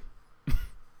color.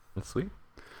 That's sweet.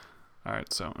 All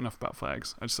right, so enough about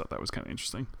flags. I just thought that was kind of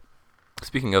interesting.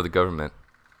 Speaking of the government,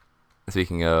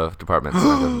 speaking of departments of the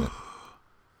government,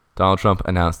 Donald Trump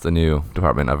announced a new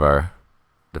department of our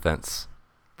defense.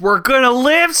 We're gonna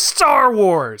live Star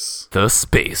Wars. The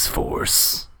Space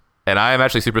Force. And I am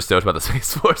actually super stoked about the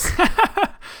Space Force.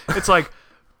 It's like,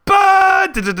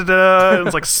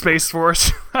 it's like Space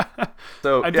Force.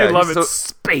 So I do love it.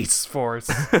 Space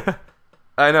Force.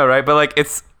 I know, right? But like,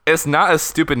 it's not a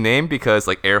stupid name because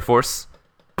like Air Force,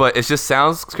 but it just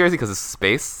sounds crazy because it's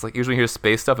space. Like usually when you hear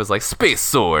space stuff, it's like Space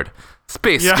Sword,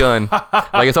 Space Gun.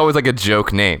 Like it's always like a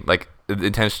joke name, like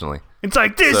intentionally. It's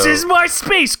like, this is my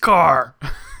space car.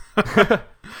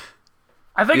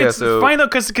 I think it's funny though,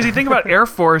 because you think about Air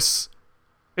Force,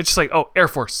 it's just like, oh, Air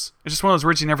Force. It's just one of those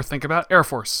words you never think about, Air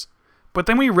Force. But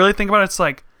then when you really think about it, it's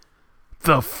like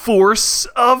the force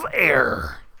of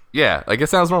air. Yeah, like it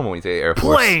sounds normal when you say Air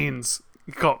Force. Planes.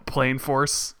 You call it plane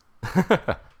force. It's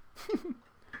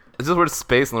just the word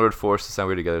space and the word force sound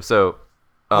weird together. So,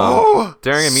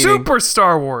 during a meeting, Super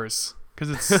Star Wars, because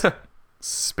it's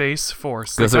Space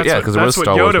Force. Because there was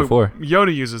Star Wars before.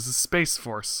 Yoda uses the Space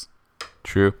Force.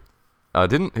 True.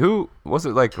 Didn't who was it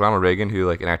like Ronald Reagan who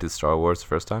like enacted Star Wars the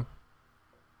first time?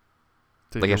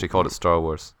 Like he actually called it Star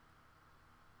Wars.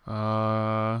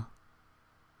 What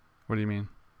do you mean?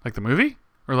 Like the movie?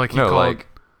 Or like he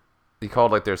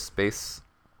called like their space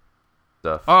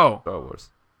stuff. Oh, Star Wars.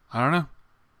 I don't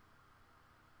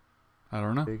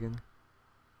know. Reagan.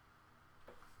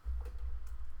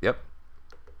 Yep.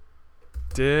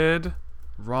 Did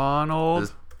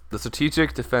Ronald? The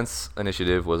Strategic Defense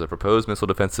Initiative was a proposed missile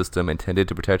defense system intended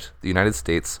to protect the United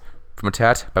States from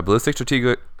attack by ballistic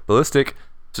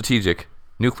strategic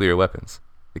nuclear weapons.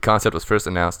 The concept was first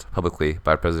announced publicly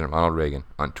by President Ronald Reagan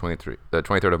on the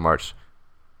 23rd of March,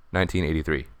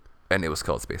 1983, and it was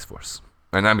called Space Force.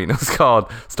 And I mean, it was called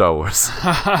Star Wars.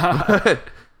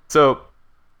 So,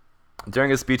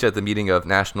 during a speech at the meeting of the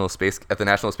National Space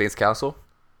Council,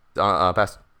 I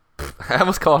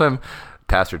almost called him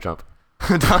Pastor Trump.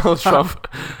 Donald Trump,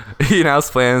 he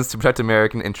announced plans to protect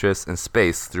American interests in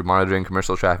space through monitoring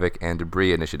commercial traffic and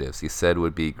debris initiatives. He said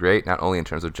would be great not only in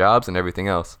terms of jobs and everything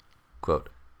else, quote,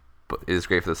 but it is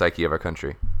great for the psyche of our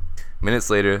country.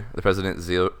 Minutes later, the president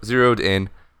zeroed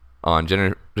in on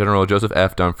General Joseph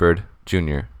F. Dunford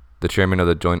Jr., the chairman of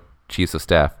the Joint Chiefs of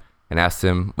Staff, and tasked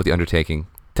him with the undertaking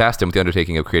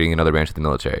of creating another branch of the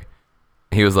military.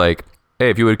 He was like, "Hey,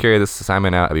 if you would carry this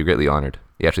assignment out, I'd be greatly honored."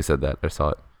 He actually said that. I saw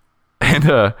it.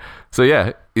 And so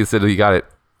yeah, he said he got it.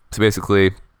 So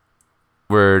basically,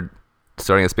 we're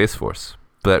starting a space force.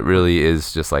 But that really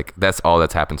is just like, that's all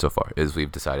that's happened so far, is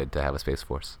we've decided to have a space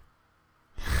force.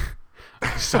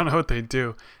 I just don't know what they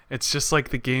do. It's just like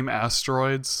the game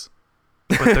Asteroids,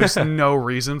 but there's no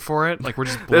reason for it. Like we're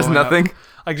just blowing There's nothing. up,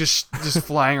 like just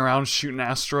flying around shooting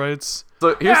asteroids.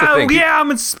 So here's the thing. Yeah, I'm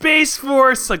in Space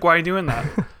Force. Like, why are you doing that?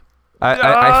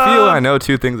 I feel I know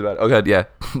two things about it. Oh god, yeah.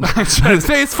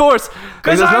 Space Force!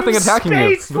 Because there's nothing attacking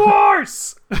Space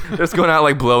Force! They're just going out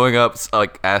like blowing up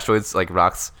like asteroids, like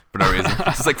rocks for no reason.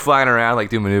 Just like flying around, like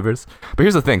doing maneuvers. But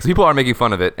here's the thing. So people are making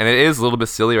fun of it, and it is a little bit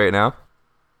silly right now.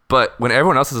 But when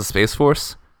everyone else has a Space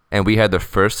Force, and we had the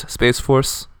first Space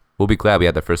Force, we'll be glad we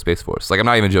had the first Space Force. Like, I'm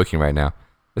not even joking right now.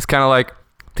 It's kind of like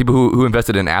people who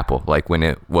invested in Apple, like when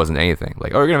it wasn't anything.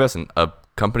 Like, oh, we're going to invest in a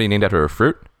company named after a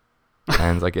fruit?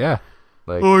 And it's like, yeah.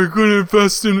 Like, oh, you're going to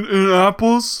invest in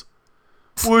apples?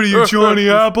 What are you, Johnny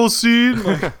Appleseed?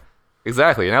 Like,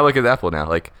 exactly. And I look at Apple now.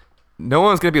 Like, no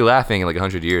one's going to be laughing in like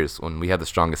 100 years when we have the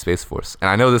strongest Space Force. And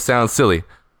I know this sounds silly,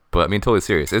 but I mean, totally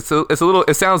serious. It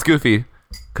sounds goofy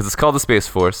because it's called the Space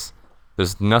Force.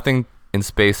 There's nothing in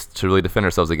space to really defend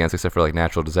ourselves against except for like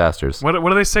natural disasters. what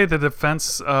do they say? The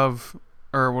defense of,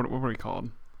 or what are we called?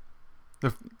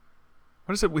 What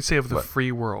is it we say of the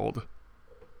free world?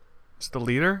 It's the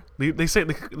leader. They say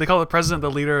they call the president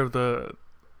the leader of the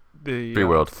free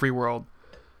world. Free world.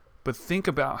 But think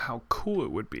about how cool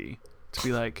it would be to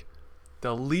be like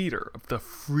the leader of the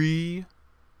free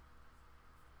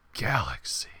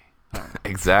galaxy.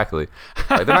 Exactly.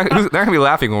 Like, they're not gonna be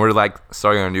laughing when we're like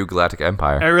starting our new galactic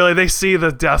empire. And really, they see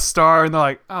the Death Star and they're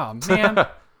like, "Oh man,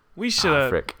 we should have."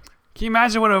 Frick. Can you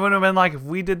imagine what it would have been like if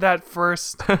we did that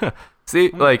first? See,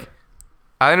 like,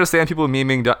 I understand people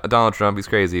memeing Donald Trump. He's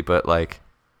crazy, but like,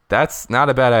 that's not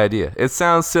a bad idea. It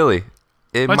sounds silly.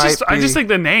 I just think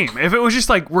the name. If it was just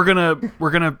like we're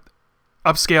gonna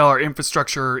upscale our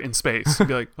infrastructure in space, you'd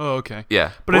be like, oh, okay.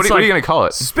 Yeah. But what are you gonna call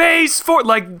it? Space Force.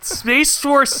 Like Space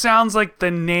Force sounds like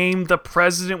the name the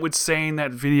president would say in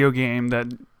that video game that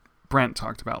Brent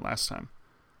talked about last time.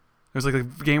 It was like a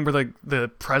game where the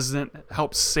president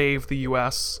helped save the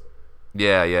U.S.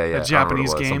 Yeah. A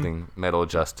Japanese game. Something Metal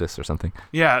Justice or something.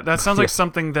 Yeah, that sounds like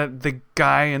something that the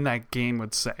guy in that game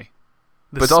would say.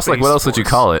 But it's also like, what else would you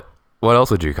call it? What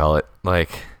else would you call it? Like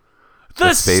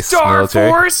the Space Star Military?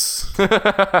 Force,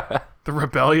 the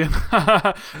Rebellion,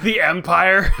 the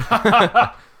Empire.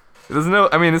 There's no.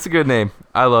 I mean, it's a good name.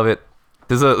 I love it.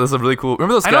 There's a really cool.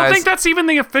 Remember those guys? I don't think that's even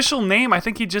the official name. I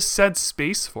think he just said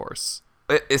Space Force.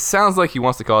 It sounds like he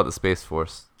wants to call it the Space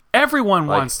Force. Everyone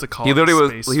Like, wants to call he it literally the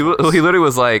was. Space He Force. literally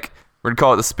was like, "We're gonna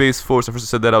call it the Space Force." At first, I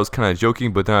said that I was kind of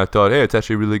joking, but then I thought, "Hey, it's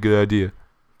actually a really good idea."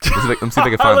 Let me see if I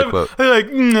can find the quote. They're like,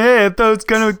 hey, I thought it was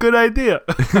kind of a good idea.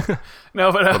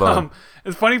 No, but Hold on.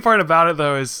 the funny part about it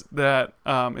though is that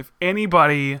if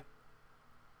anybody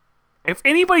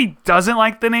doesn't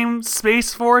like the name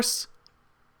Space Force,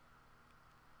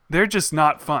 they're just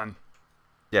not fun.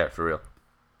 Yeah, for real.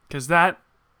 Because I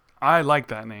like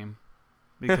that name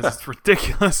because it's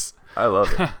ridiculous. I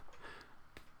love it.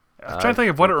 I'm trying to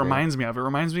think of what it reminds me of. It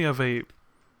reminds me of I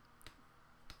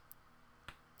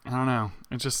don't know.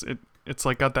 It's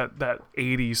like got that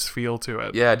 80s feel to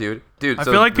it. Yeah, dude. I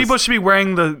feel like people should be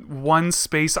wearing the One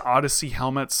Space Odyssey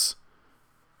helmets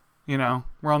You know,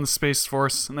 we're on the Space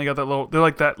Force, and they got that little. They're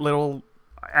like that little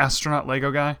astronaut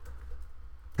Lego guy.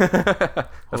 That's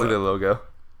like the logo.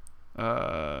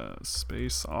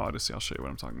 Space Odyssey. I'll show you what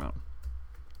I'm talking about.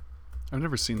 I've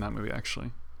never seen that movie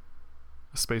actually.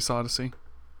 A Space Odyssey.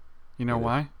 You know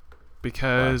why?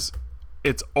 Because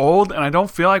it's old, and I don't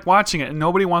feel like watching it, and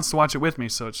nobody wants to watch it with me,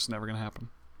 so it's just never gonna happen.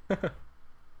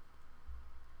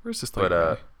 Where's this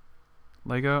Lego guy?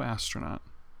 Lego astronaut.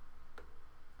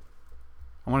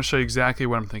 I want to show you exactly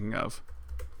what I'm thinking of.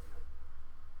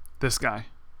 This guy.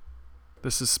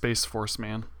 This is Space Force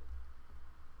Man.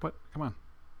 What? Come on.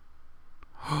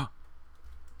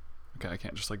 Okay, I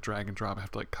can't just like drag and drop. I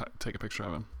have to like take a picture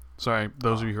of him. Sorry,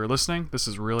 those of you who are listening, this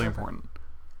is really important.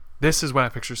 This is what I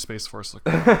picture Space Force look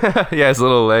like. Yeah, it's a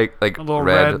little like a little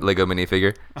red Lego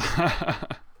minifigure.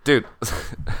 Dude.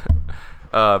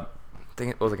 Dang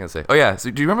it, what was I gonna say? Oh yeah,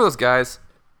 so do you remember those guys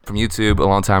from YouTube a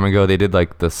long time ago? They did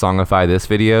like the Songify This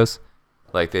videos.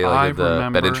 Like they like did the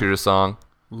Bed Intruder song.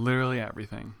 Literally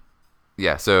everything.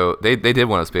 Yeah, so they did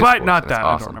one of Space But Force, not that.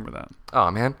 awesome. I don't remember that.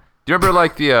 Oh man. Do you remember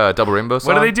like the Double Rainbow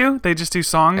song? What do they do? They just do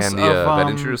songs and the of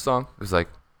Bed Intruder song? It was like,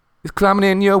 he's climbing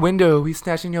in your window, he's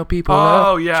snatching your people.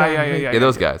 Oh yeah.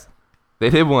 Those guys.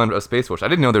 They did one of Space Force. I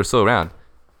didn't know they were still around.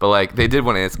 But like they did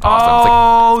one and it's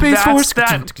awesome. It's like, Space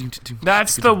Force.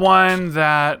 That's the one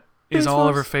that is all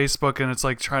over Facebook, and it's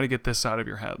like try to get this out of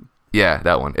your head. Yeah,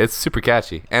 that one. It's super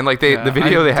catchy. And like the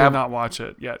video they have. I did not watch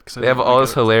it yet. They have all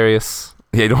this hilarious.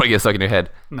 Yeah, you don't want to get stuck in your head.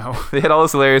 No. They had all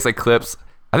this hilarious like clips.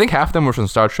 I think half of them were from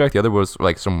Star Trek. The other was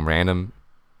like some random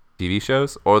TV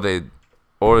shows, or they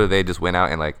just went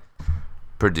out and like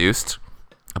produced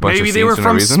a bunch of Maybe scenes they were for no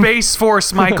from reason. Space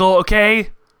Force, Michael. Okay.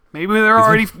 Maybe they're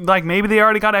already like maybe they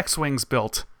already got X-wings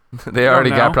built. They already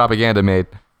got propaganda made.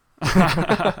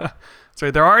 That's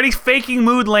right. They're already faking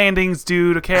moon landings,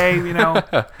 dude. Okay, you know.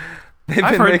 They've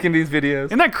been making these videos.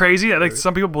 Isn't that crazy? Like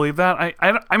some people believe that.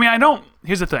 I mean, I don't.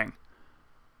 Here's the thing.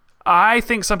 I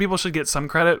think some people should get some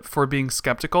credit for being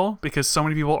skeptical because so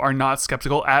many people are not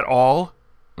skeptical at all.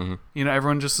 Mm-hmm. You know,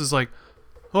 everyone just is like,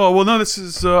 "Oh, well, no, this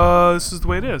is the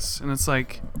way it is," and it's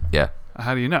like, yeah.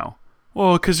 How do you know?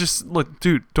 Well, because just look,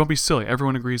 dude, don't be silly.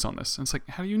 Everyone agrees on this. And it's like,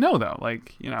 how do you know though?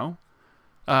 Like, you know,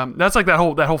 that's like that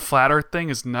whole flat Earth thing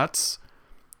is nuts.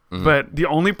 Mm-hmm. But the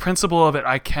only principle of it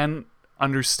I can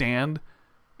understand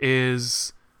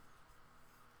is,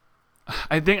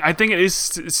 I think it is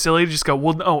silly to just go,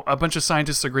 well, no, a bunch of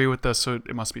scientists agree with this, so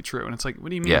it must be true. And it's like, what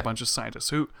do you mean a bunch of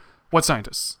scientists? What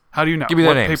scientists? How do you know? Give me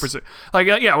their names. Papers? Like,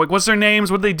 like what's their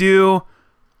names? What do they do?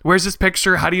 Where's this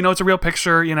picture? How do you know it's a real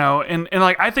picture? You know, and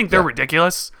like I think they're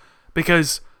ridiculous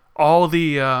because all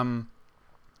the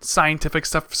scientific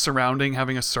stuff surrounding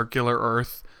having a circular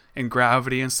Earth and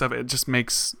gravity and stuff, it just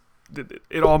makes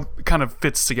it all kind of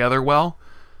fits together well.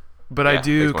 But I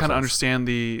do kind of understand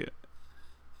the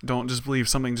don't just believe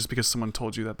something just because someone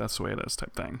told you that that's the way it is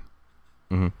type thing.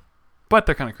 Mm-hmm. But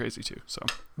they're kind of crazy too. So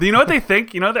you know what they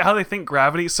think? You know how they think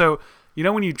gravity? So you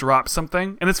know when you drop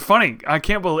something, and it's funny, I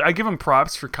can't believe I give them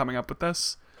props for coming up with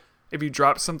this. If you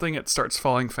drop something, it starts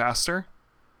falling faster.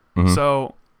 Mm-hmm.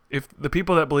 So if the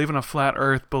people that believe in a flat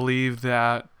Earth believe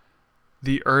that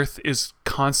the Earth is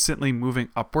constantly moving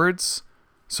upwards,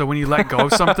 so when you let go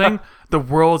of something, the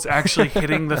world's actually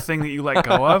hitting the thing that you let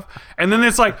go of, and then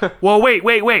it's like, well,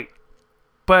 wait,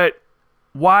 but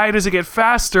why does it get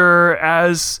faster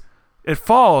as it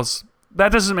falls?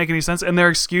 That doesn't make any sense. And their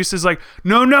excuse is like,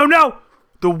 no.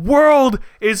 The world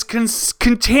is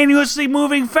continuously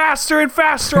moving faster and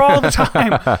faster all the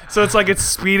time. So it's like it's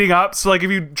speeding up. So like if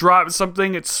you drop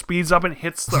something, it speeds up and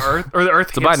hits the Earth, or the Earth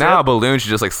hits it. So by now, a balloon should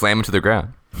just like slam into the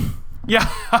ground. Yeah.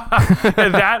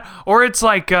 That, or it's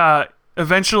like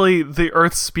eventually the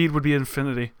Earth's speed would be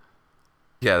infinity.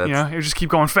 Yeah, that's... You know, it would just keep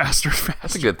going faster and faster.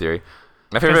 That's a good theory.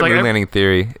 My favorite moon landing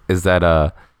theory is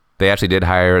that they actually did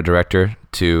hire a director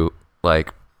to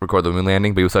like record the moon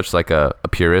landing, but he was such like a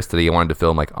purist that he wanted to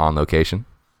film like on location.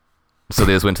 So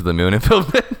they just went to the moon and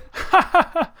filmed it.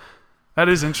 That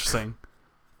is interesting.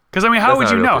 Because I mean, how would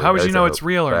you know? How would you know it's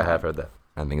real or not? I have heard that.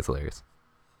 I think it's hilarious.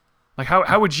 Like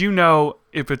how would you know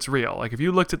if it's real? Like if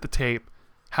you looked at the tape,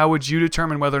 how would you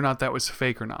determine whether or not that was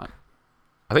fake or not?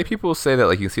 I think people say that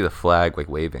like you can see the flag like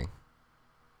waving.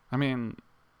 I mean,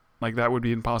 like that would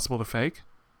be impossible to fake.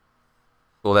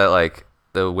 Well, that like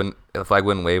the flag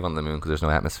wouldn't wave on the moon because there's no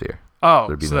atmosphere. Oh,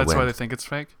 so that's why they think it's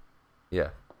fake? Yeah.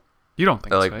 You don't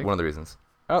think it's fake? One of the reasons.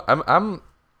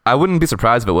 I wouldn't be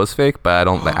surprised if it was fake, but I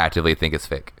don't actively think it's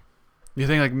fake. You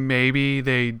think like maybe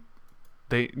the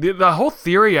whole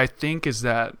theory I think is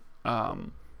that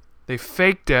they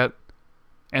faked it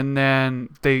and then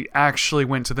they actually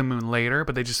went to the moon later,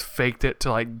 but they just faked it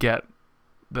to like get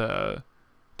to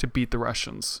to beat the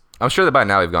Russians. I'm sure that by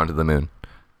now we've gone to the moon.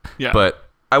 Yeah. But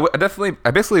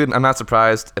I'm not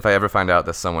surprised if I ever find out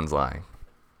that someone's lying.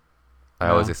 I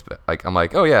always expect, I'm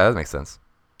like, oh yeah, that makes sense.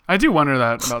 I do wonder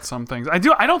that about some things. I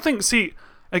don't think,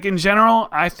 like in general,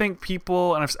 I think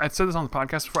people, and I've said this on the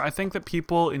podcast before, I think that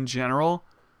people in general,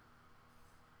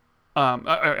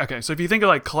 okay, so if you think of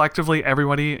like collectively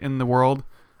everybody in the world,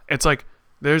 it's like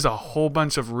there's a whole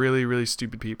bunch of really, really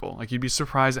stupid people. Like you'd be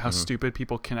surprised at how stupid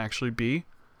people can actually be.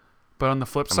 But on the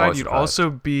flip side, you'd also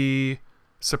be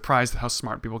surprised at how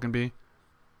smart people can be.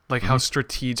 Like how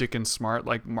strategic and smart,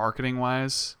 like marketing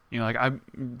wise, like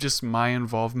my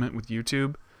involvement with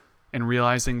YouTube and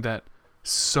realizing that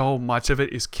so much of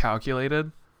it is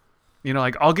calculated.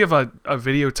 Like I'll give a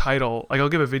video title, like I'll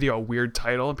give a video a weird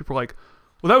title and people are like,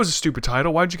 well, that was a stupid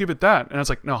title. Why'd you give it that? And it's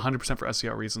like, no, 100% for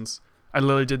SEO reasons. I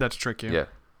literally did that to trick you. Yeah.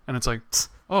 And it's like,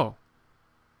 oh,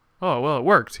 well, it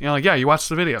worked. Like, yeah, you watched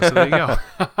the video, so there you go.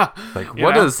 Like,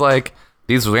 what does like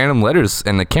these random letters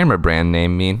and the camera brand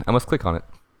name mean? I must click on it.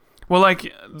 Well,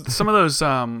 like some of those,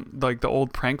 like the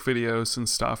old prank videos and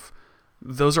stuff,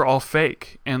 those are all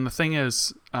fake. And the thing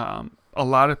is, a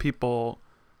lot of people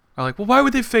are like, well, why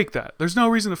would they fake that? There's no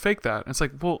reason to fake that. And it's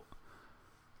like, well,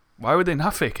 why would they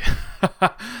not fake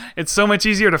it? It's so much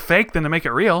easier to fake than to make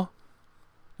it real.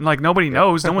 And like nobody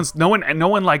knows. No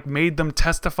one like made them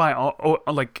testify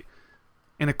like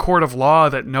in a court of law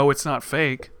that no, it's not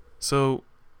fake. So,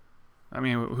 I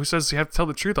mean, who says you have to tell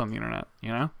the truth on the internet?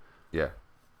 Yeah.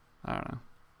 I don't know.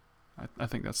 I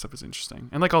think that stuff is interesting,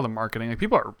 and like all the marketing, like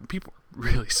people are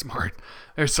really smart.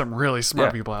 There's some really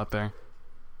smart people out there.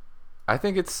 I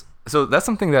think that's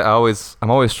something that I'm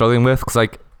always struggling with, because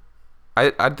like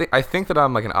I think that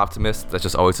I'm like an optimist that's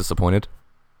just always disappointed,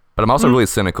 but I'm also really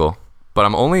cynical. But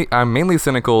I'm mainly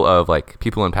cynical of like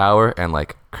people in power and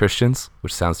like Christians,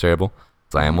 which sounds terrible,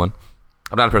 because I am one.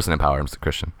 I'm not a person in power. I'm just a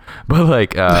Christian. But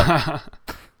like, I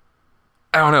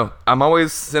don't know. I'm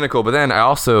always cynical, but then I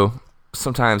also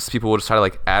sometimes people will just try to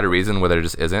like add a reason where there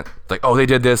just isn't. Like, oh, they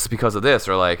did this because of this,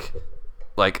 or like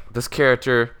this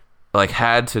character like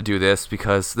had to do this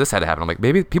because this had to happen. I'm like,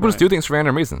 maybe people just do things for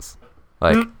random reasons.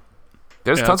 Like,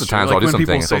 there's tons of times like I'll do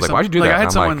something. And so I was like, why'd you do that? I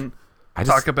had someone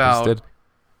talk about.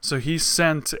 So he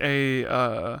sent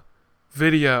a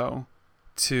video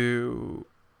to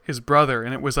his brother,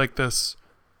 and it was like this: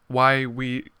 why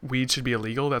weed should be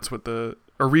illegal. That's what or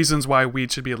reasons why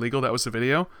weed should be illegal. That was the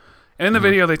video. And in the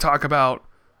video, they talk about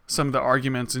some of the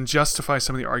arguments and justify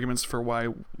some of the arguments for why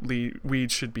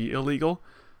weed should be illegal.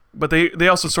 But they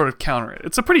also sort of counter it.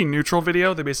 It's a pretty neutral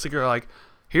video. They basically are like,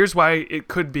 here's why it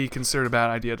could be considered a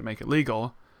bad idea to make it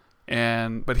legal.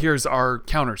 But here's our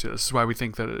counter to this. This is why we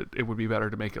think that it would be better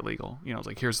to make it legal. It's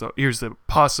like, here's the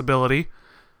possibility,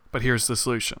 but here's the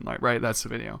solution. Like, right? That's the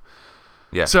video.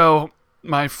 Yeah. So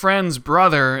my friend's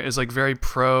brother is like very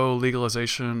pro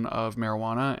legalization of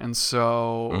marijuana, and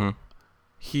so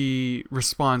he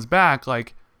responds back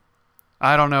like,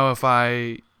 I don't know if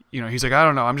he's like, I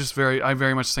don't know, I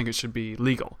very much think it should be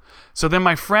legal. So then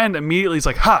my friend immediately is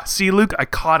like, ha, see, Luke, I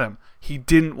caught him. He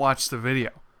didn't watch the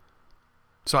video.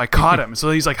 So I caught him.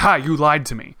 So he's like, ha, you lied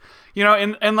to me.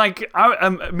 And like I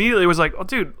immediately was like, oh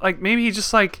dude, like maybe he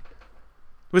just like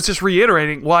was just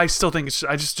reiterating, well, I still think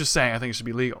I just saying I think it should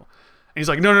be legal. And he's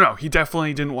like, no, he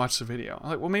definitely didn't watch the video.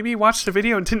 I'm like, well, maybe he watched the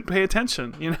video and didn't pay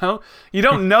attention, You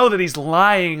don't know that he's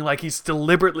lying, like he's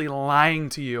deliberately lying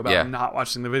to you about not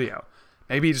watching the video.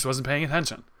 Maybe he just wasn't paying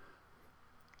attention.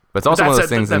 But it's also one of those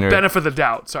things the benefit of the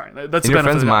doubt. Sorry. That's in your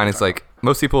friend's mind, it's like,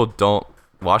 most people don't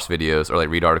watch videos or like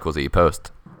read articles that you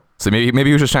post. So maybe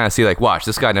he was just trying to see like, watch,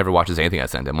 this guy never watches anything I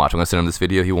send him. Watch, I'm going to send him this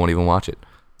video, he won't even watch it.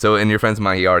 So in your friend's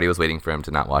mind, he already was waiting for him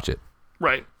to not watch it.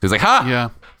 Right. He was like, ha! Yeah.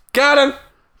 Got him!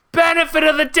 Benefit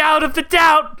of the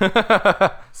doubt.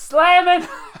 Slamming.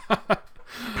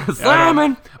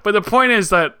 Slamming. But the point is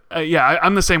that,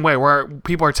 I'm the same way, where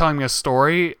people are telling me a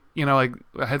story. Like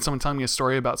I had someone telling me a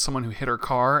story about someone who hit her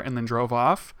car and then drove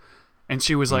off. And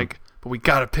she was like, but we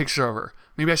got a picture of her.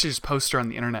 Maybe I should just post her on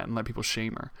the internet and let people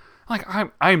shame her. Like,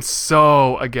 I'm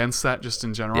so against that just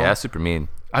in general. Yeah, super mean.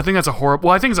 I think it's a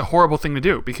horrible thing to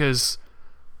do, because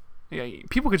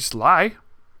people could just lie.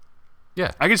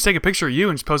 Yeah. I could just take a picture of you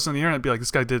and just post it on the internet and be like,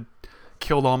 this guy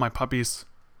killed all my puppies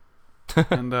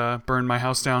and burned my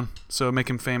house down, so make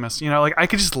him famous. Like I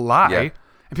could just lie. Yeah.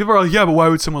 And people are like, yeah, but why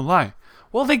would someone lie?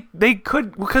 Well, they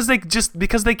could, because they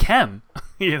can,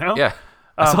 Yeah.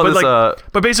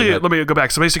 But basically, let me go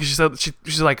back. So basically, she said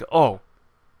she's like, oh,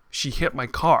 she hit my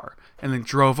car and then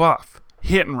drove off,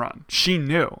 hit and run. She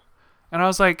knew, and I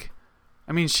was like,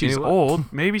 I mean, she's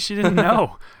old. Maybe she didn't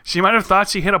know. She might have thought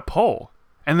she hit a pole,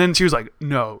 and then she was like,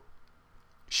 no,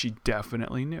 she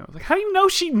definitely knew. Like, how do you know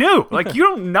she knew? Like, you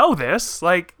don't know this.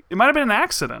 Like, it might have been an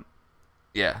accident.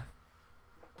 Yeah.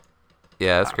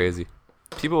 Yeah, that's crazy.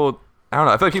 People, I don't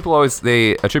know. I feel like people always,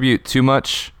 they attribute too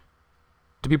much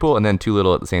to people and then too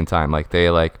little at the same time. Like,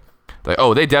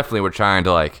 oh, they definitely were trying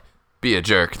to, like, be a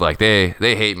jerk. Like, they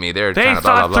hate me. They trying to blah,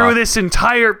 thought blah, through blah. this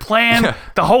entire plan,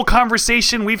 the whole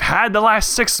conversation we've had the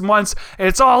last 6 months, and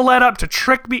it's all led up to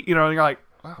trick me. You know, and you're like,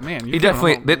 oh, man. He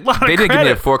definitely, they didn't give me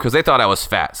a fork because they thought I was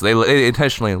fat. So they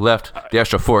intentionally left the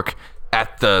extra fork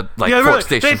at the, like, fork really,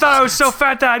 station. they thought I was so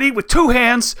fat that I'd eat with 2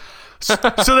 hands. So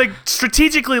they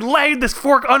strategically laid this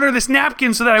fork under this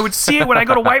napkin so that I would see it when I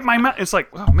go to wipe my mouth. It's like,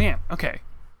 oh, man, okay.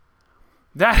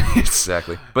 That is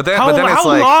exactly. But then, how it's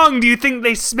like, long do you think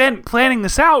they spent planning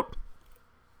this out?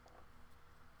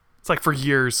 It's like for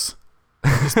years,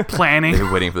 just planning. They're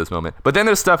waiting for this moment. But then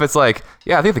there's stuff. It's like,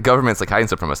 yeah, I think the government's like hiding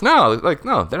stuff from us. No,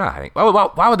 no, they're not hiding.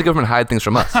 Why would the government hide things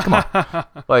from us? Come on,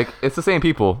 like it's the same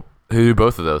people who do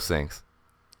both of those things.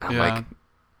 I'm like,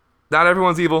 not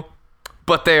everyone's evil,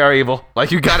 but they are evil.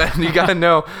 Like you gotta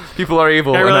know people are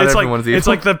evil, and not everyone's evil. It's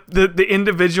like the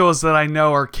individuals that I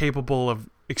know are capable of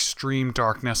extreme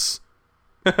darkness.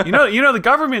 You know the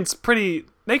government's pretty.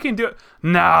 They can do it.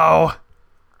 No,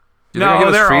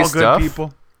 they're all good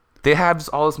people. They have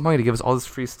all this money to give us all this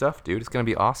free stuff, dude. It's gonna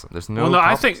be awesome. There's no. Well, no,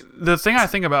 problems. I think the thing I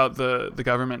think about the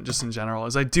government just in general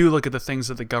is I do look at the things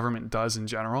that the government does in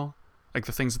general, like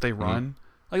the things that they run.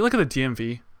 Mm-hmm. Like look at the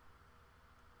DMV,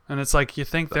 and it's like you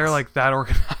think they're like that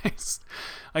organized,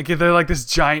 like they're like this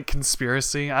giant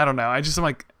conspiracy. I don't know. I'm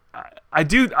like, I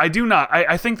do not.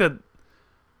 I think that.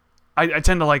 I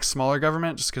tend to like smaller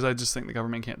government just because I just think the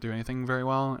government can't do anything very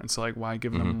well, and so like why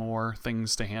give them more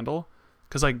things to handle?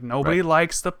 Because like nobody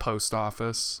likes the post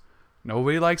office,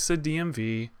 nobody likes the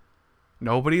DMV,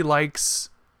 nobody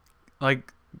likes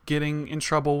like getting in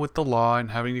trouble with the law and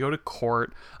having to go to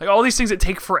court, like all these things that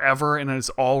take forever and it's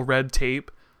all red tape.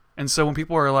 And so when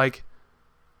people are like,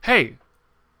 "Hey,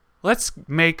 let's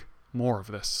make more of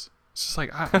this," it's just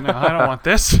like, I don't want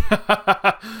this.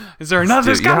 Is there another?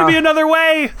 There's got to be another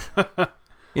way.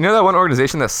 You know that one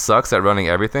organization that sucks at running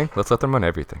everything? Let's let them run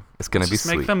everything. It's gonna be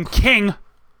sweet. Make them king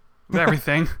of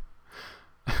everything.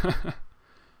 I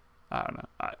don't know.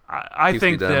 I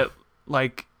think that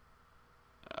like,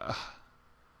 I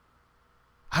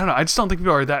don't know. I just don't think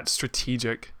people are that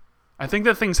strategic. I think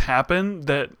that things happen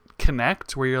that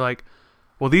connect where you're like,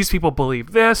 well, these people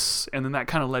believe this, and then that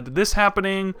kind of led to this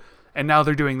happening. And now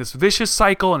they're doing this vicious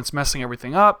cycle and it's messing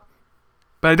everything up.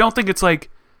 But I don't think it's like,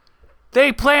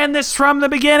 they planned this from the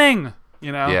beginning,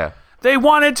 you know? Yeah. They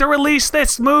wanted to release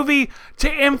this movie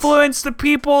to influence the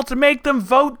people, to make them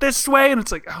vote this way. And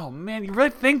it's like, oh man, you really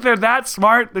think they're that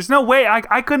smart? There's no way.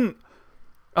 I couldn't.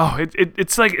 Oh,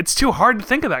 it's like, it's too hard to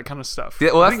think of that kind of stuff.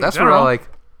 Yeah, well,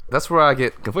 that's where I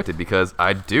get conflicted because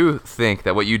I do think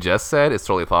that what you just said is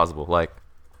totally plausible. Like,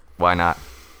 why not?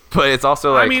 But it's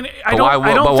also like, I mean, I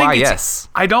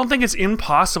don't think it's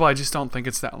impossible. I just don't think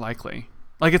it's that likely.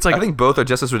 Like, it's like, I think both are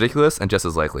just as ridiculous and just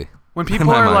as likely. When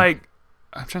people are like,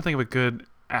 I'm trying to think of a good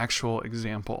actual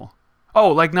example.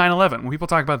 Oh, like 9/11. When people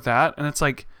talk about that, and it's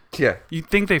like, yeah, you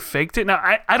think they faked it? Now,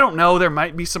 I don't know. There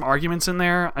might be some arguments in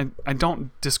there. I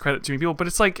don't discredit too many people, but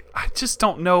it's like, I just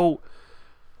don't know.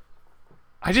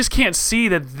 I just can't see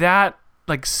that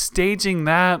like staging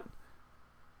that.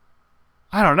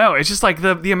 I don't know. It's just like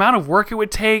the amount of work it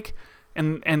would take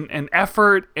and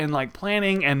effort and like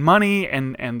planning and money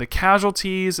and the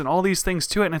casualties and all these things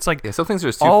to it. And it's like, some things are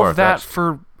just too all far of that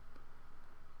for,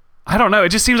 I don't know. It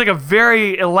just seems like a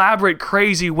very elaborate,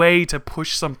 crazy way to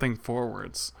push something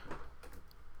forwards.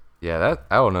 Yeah,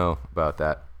 I don't know about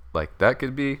that. Like that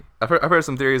could be, I've heard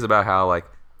some theories about how like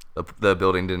the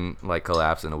building didn't like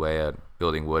collapse in a way a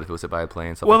building would if it was hit by a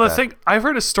plane. I've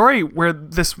heard a story where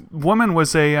this woman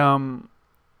was a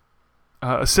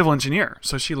civil engineer,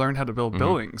 so she learned how to build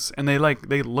buildings, and they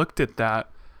looked at that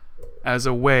as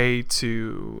a way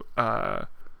to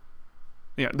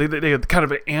they kind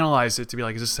of analyzed it to be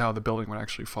like, is this how the building would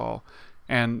actually fall?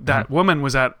 And that woman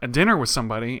was at a dinner with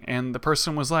somebody, and the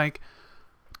person was like,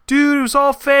 dude, it was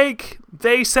all fake.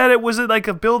 They said it was like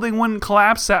a building wouldn't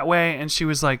collapse that way. And she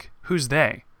was like, who's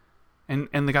they? And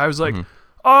the guy was like,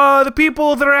 the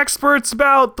people that are experts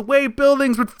about the way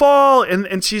buildings would fall.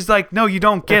 And she's like, no, you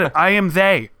don't get it. I am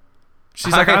they.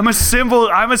 She's like, I'm a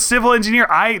civil engineer.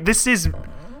 I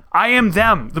am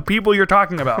them, the people you're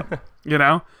talking about, you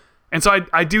know? And so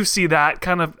I do see that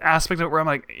kind of aspect of it where I'm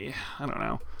like, I don't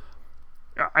know.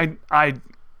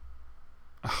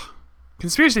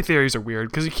 Conspiracy theories are weird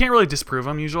because you can't really disprove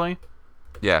them usually.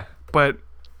 Yeah. But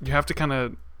you have to kind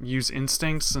of use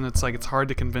instincts, and it's like it's hard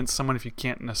to convince someone if you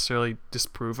can't necessarily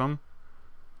disprove them.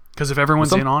 Because if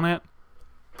everyone's in on it,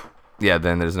 yeah,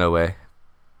 then there's no way.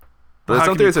 But how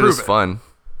some can you theories are prove just it? fun.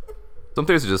 Some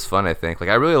theories are just fun, I think. Like,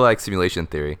 I really like simulation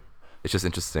theory. It's just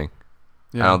interesting.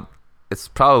 Yeah, It's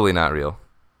probably not real,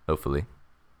 hopefully.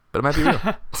 But it might be real.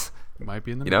 it might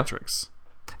be in the You know? Matrix.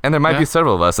 And there might Yeah. be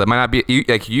several of us that might not be,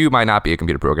 you might not be a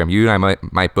computer program. You and I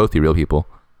might both be real people.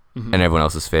 Mhm. And everyone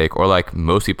else is fake. Or, like,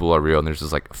 most people are real and there's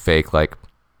just, like, fake, like,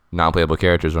 non-playable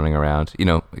characters running around. You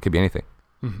know, it could be anything.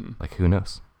 Mhm. Like, who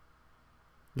knows?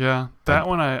 Yeah, that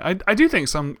one I do think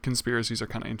some conspiracies are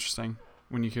kind of interesting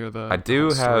when you hear the. I do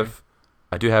whole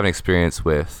story. have an experience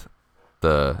with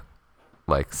the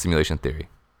like simulation theory.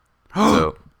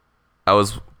 So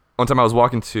one time I was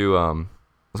walking to I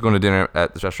was going to dinner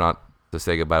at this restaurant to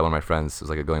say goodbye to one of my friends. It was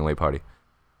like a going away party.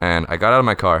 And I got out of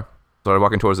my car, started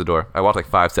walking towards the door. I walked like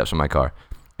 5 steps from my car.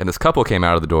 And this couple came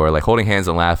out of the door like holding hands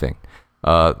and laughing.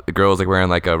 The girl was like wearing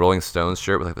like a Rolling Stones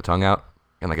shirt with like the tongue out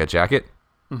and like a jacket.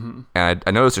 Mm-hmm. And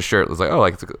I noticed her shirt. It was like, oh,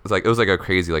 like it was like a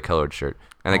crazy like colored shirt.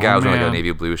 And the guy was wearing like a man.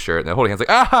 navy blue shirt, and they're holding hands like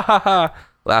ah ha ha ha,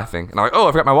 laughing. And I'm like, oh,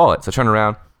 I forgot my wallet. So I turn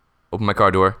around, open my car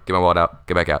door, get my wallet out,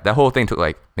 get back out. That whole thing took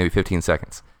like maybe 15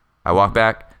 seconds. I walk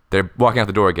back. They're walking out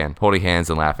the door again, holding hands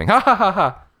and laughing. Ha ha ha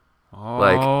ha.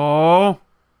 Oh.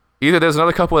 Either there's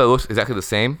another couple that looks exactly the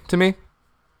same to me,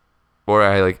 or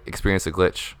I like experienced a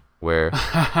glitch where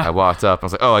I walked up. I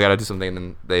was like, oh, I gotta do something, and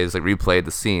then they just like replayed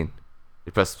the scene.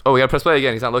 We gotta press play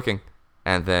again. He's not looking,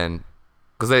 and then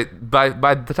because by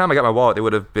the time I got my wallet, they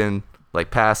would have been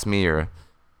like past me or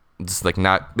just like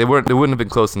not. They wouldn't have been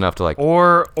close enough to like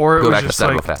Or it go was back just upstairs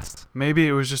real like fast. maybe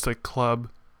it was just a club.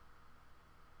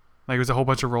 Like it was a whole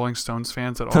bunch of Rolling Stones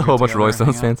fans that all A whole get bunch of Rolling together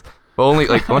and Stones hang out. fans, but only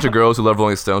like a bunch of girls who love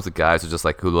Rolling Stones. The guys who just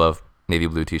like who love navy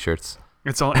blue T-shirts.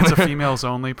 It's a females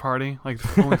only party. Like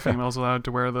only females allowed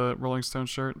to wear the Rolling Stones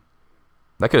shirt.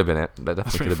 That could have been it. That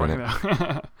That's definitely pretty could have funny been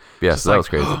it. though. Yeah, Just so that like, was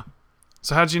crazy.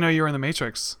 So how did you know you were in the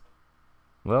Matrix?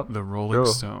 Well, The Rolling girl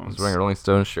Stones. was wearing a Rolling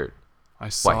Stones shirt. I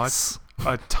saw Twice.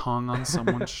 a tongue on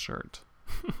someone's shirt.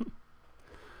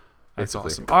 That's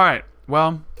Basically. awesome. All right.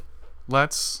 Well,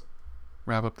 let's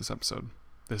wrap up this episode.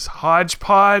 This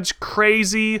hodgepodge,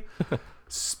 crazy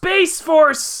Space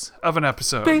Force of an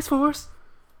episode. Space Force.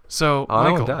 So, Oh, no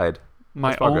Michael, one died. my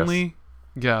That's progress. only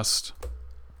guest,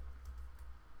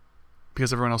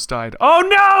 because everyone else died. Oh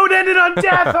no! It ended on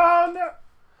death. Oh no!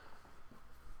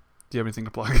 Do you have anything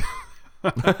to plug?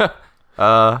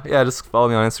 Yeah, just follow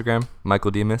me on Instagram,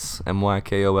 Michael Dimas,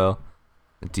 MykolDimas,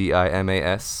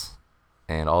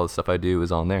 and all the stuff I do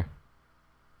is on there.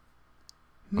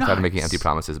 I'm tired of making empty Nice.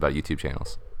 promises about YouTube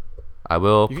channels. I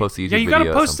will post a YouTube Yeah, you gotta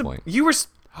video post at some them. point. You were.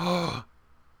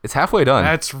 It's halfway done.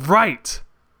 That's right,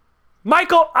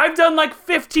 Michael. I've done like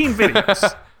 15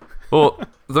 videos. Well,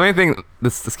 the main thing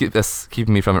that's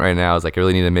keeping me from it right now is like I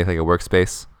really need to make like a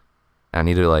workspace. I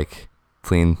need to like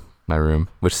clean my room,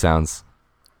 which sounds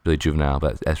really juvenile,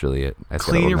 but that's really it. I just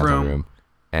gotta Clean your organize my room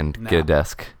and now. get a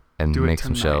desk and Do it make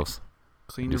some tonight. shelves.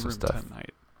 Clean Do your some room stuff.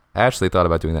 tonight. I actually thought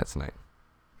about doing that tonight.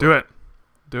 Do it.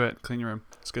 Do it. Clean your room.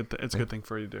 It's good. It's a good thing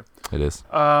for you to It is.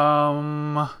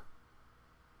 do.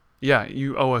 Yeah,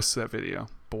 you owe us that video,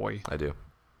 boy. I do.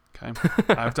 Okay.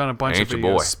 I've done a bunch of Ain't your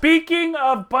videos. boy. Speaking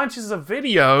of bunches of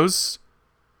videos,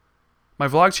 my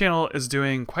vlog channel is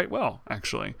doing quite well,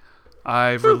 actually.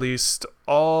 I've released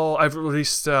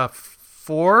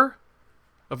 4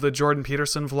 of the Jordan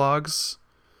Peterson vlogs,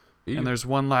 and there's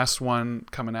one last one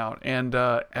coming out, and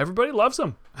everybody loves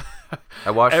them.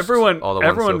 I watched Everyone all the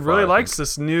ones so far, really I likes think.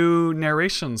 this new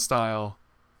narration style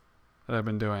that I've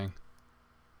been doing.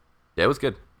 Yeah, it was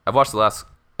good. I've watched the last,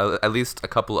 at least a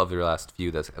couple of the last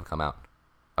few that have come out.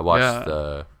 I watched Yeah.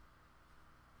 the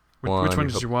Which One one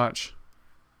you did you watch?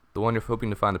 one you're hoping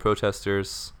to find the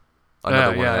protesters. Yeah,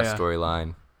 Another one yeah, of that yeah.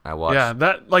 storyline. I watched. Yeah,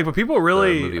 that like, but people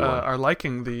really movie one. are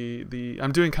liking the.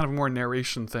 I'm doing kind of a more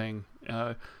narration thing,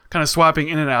 kind of swapping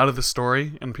in and out of the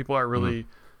story, and people are really.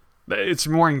 It's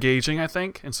more engaging, I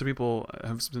think, and so people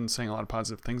have been saying a lot of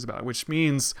positive things about it, which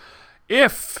means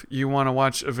if you want to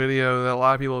watch a video that a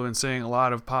lot of people have been saying a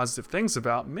lot of positive things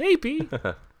about, maybe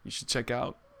you should check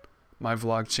out my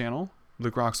vlog channel,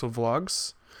 Luke Roxwell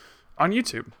Vlogs, on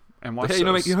YouTube and watch Hey, you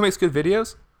know those. who makes good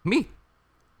videos? Me.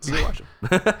 So you watch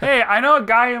them. Hey, I know a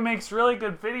guy who makes really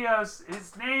good videos.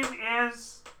 His name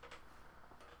is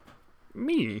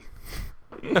me.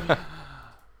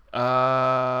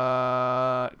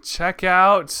 Check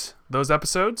out those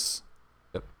episodes.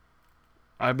 Yep.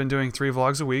 I've been doing 3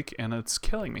 vlogs a week, and it's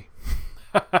killing me.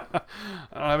 I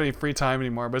don't have any free time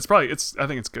anymore, but I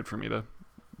think it's good for me to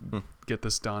get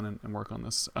this done and work on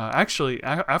this. Actually,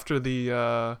 after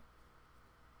the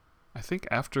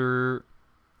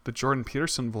Jordan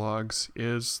Peterson vlogs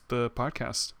is the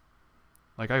podcast.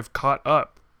 Like I've caught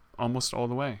up almost all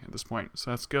the way at this point, so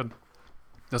that's good.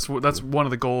 That's one of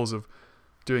the goals of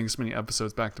doing this many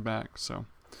episodes back to back. So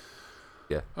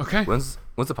Yeah. okay, When's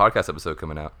the podcast episode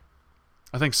coming out?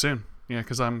 I think soon. Yeah,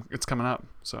 because it's coming up.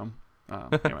 So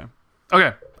anyway,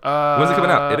 okay. When's it coming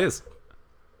out? It is.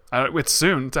 It's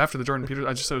soon. It's after the Jordan Peterson.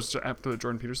 I just said it was after the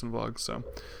Jordan Peterson vlog. So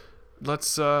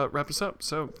let's wrap this up.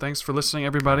 So thanks for listening,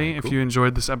 everybody. Cool. If you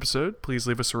enjoyed this episode, please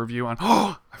leave us a review on.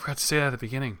 Oh, I forgot to say that at the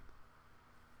beginning.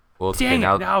 Well, Dang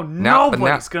it! Now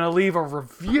nobody's gonna leave a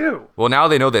review. Well, now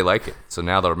they know they like it, so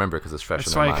now they'll remember because it's fresh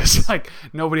That's in their funny minds. because like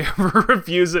nobody ever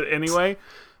reviews it anyway.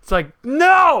 It's like,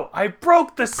 no, I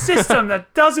broke the system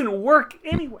that doesn't work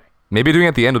anyway. Maybe doing it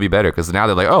at the end will be better because now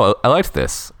they're like, oh, I liked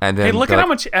this, and then Hey, look at like, how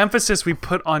much emphasis we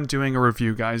put on doing a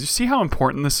review, guys. You see how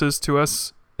important this is to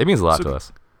us? it means a lot to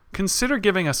us. Consider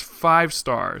giving us 5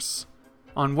 stars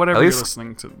on whatever At you're least-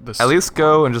 listening to this. At least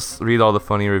go and just read all the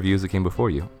funny reviews that came before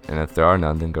you, and if there are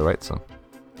none, then go write some.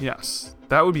 Yes,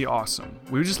 that would be awesome.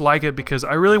 We would just like it because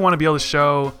I really want to be able to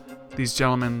show these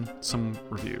gentlemen some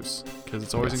reviews because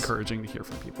it's always Yes. encouraging to hear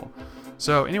from people.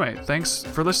 So anyway, thanks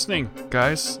for listening,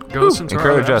 guys. Go listen to our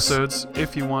encourage other us. episodes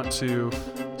if you want to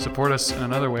support us in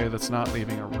another way that's not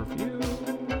leaving a review.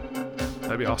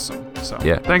 That'd be awesome. So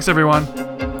Yeah. thanks everyone.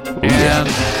 And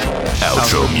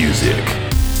Outro music.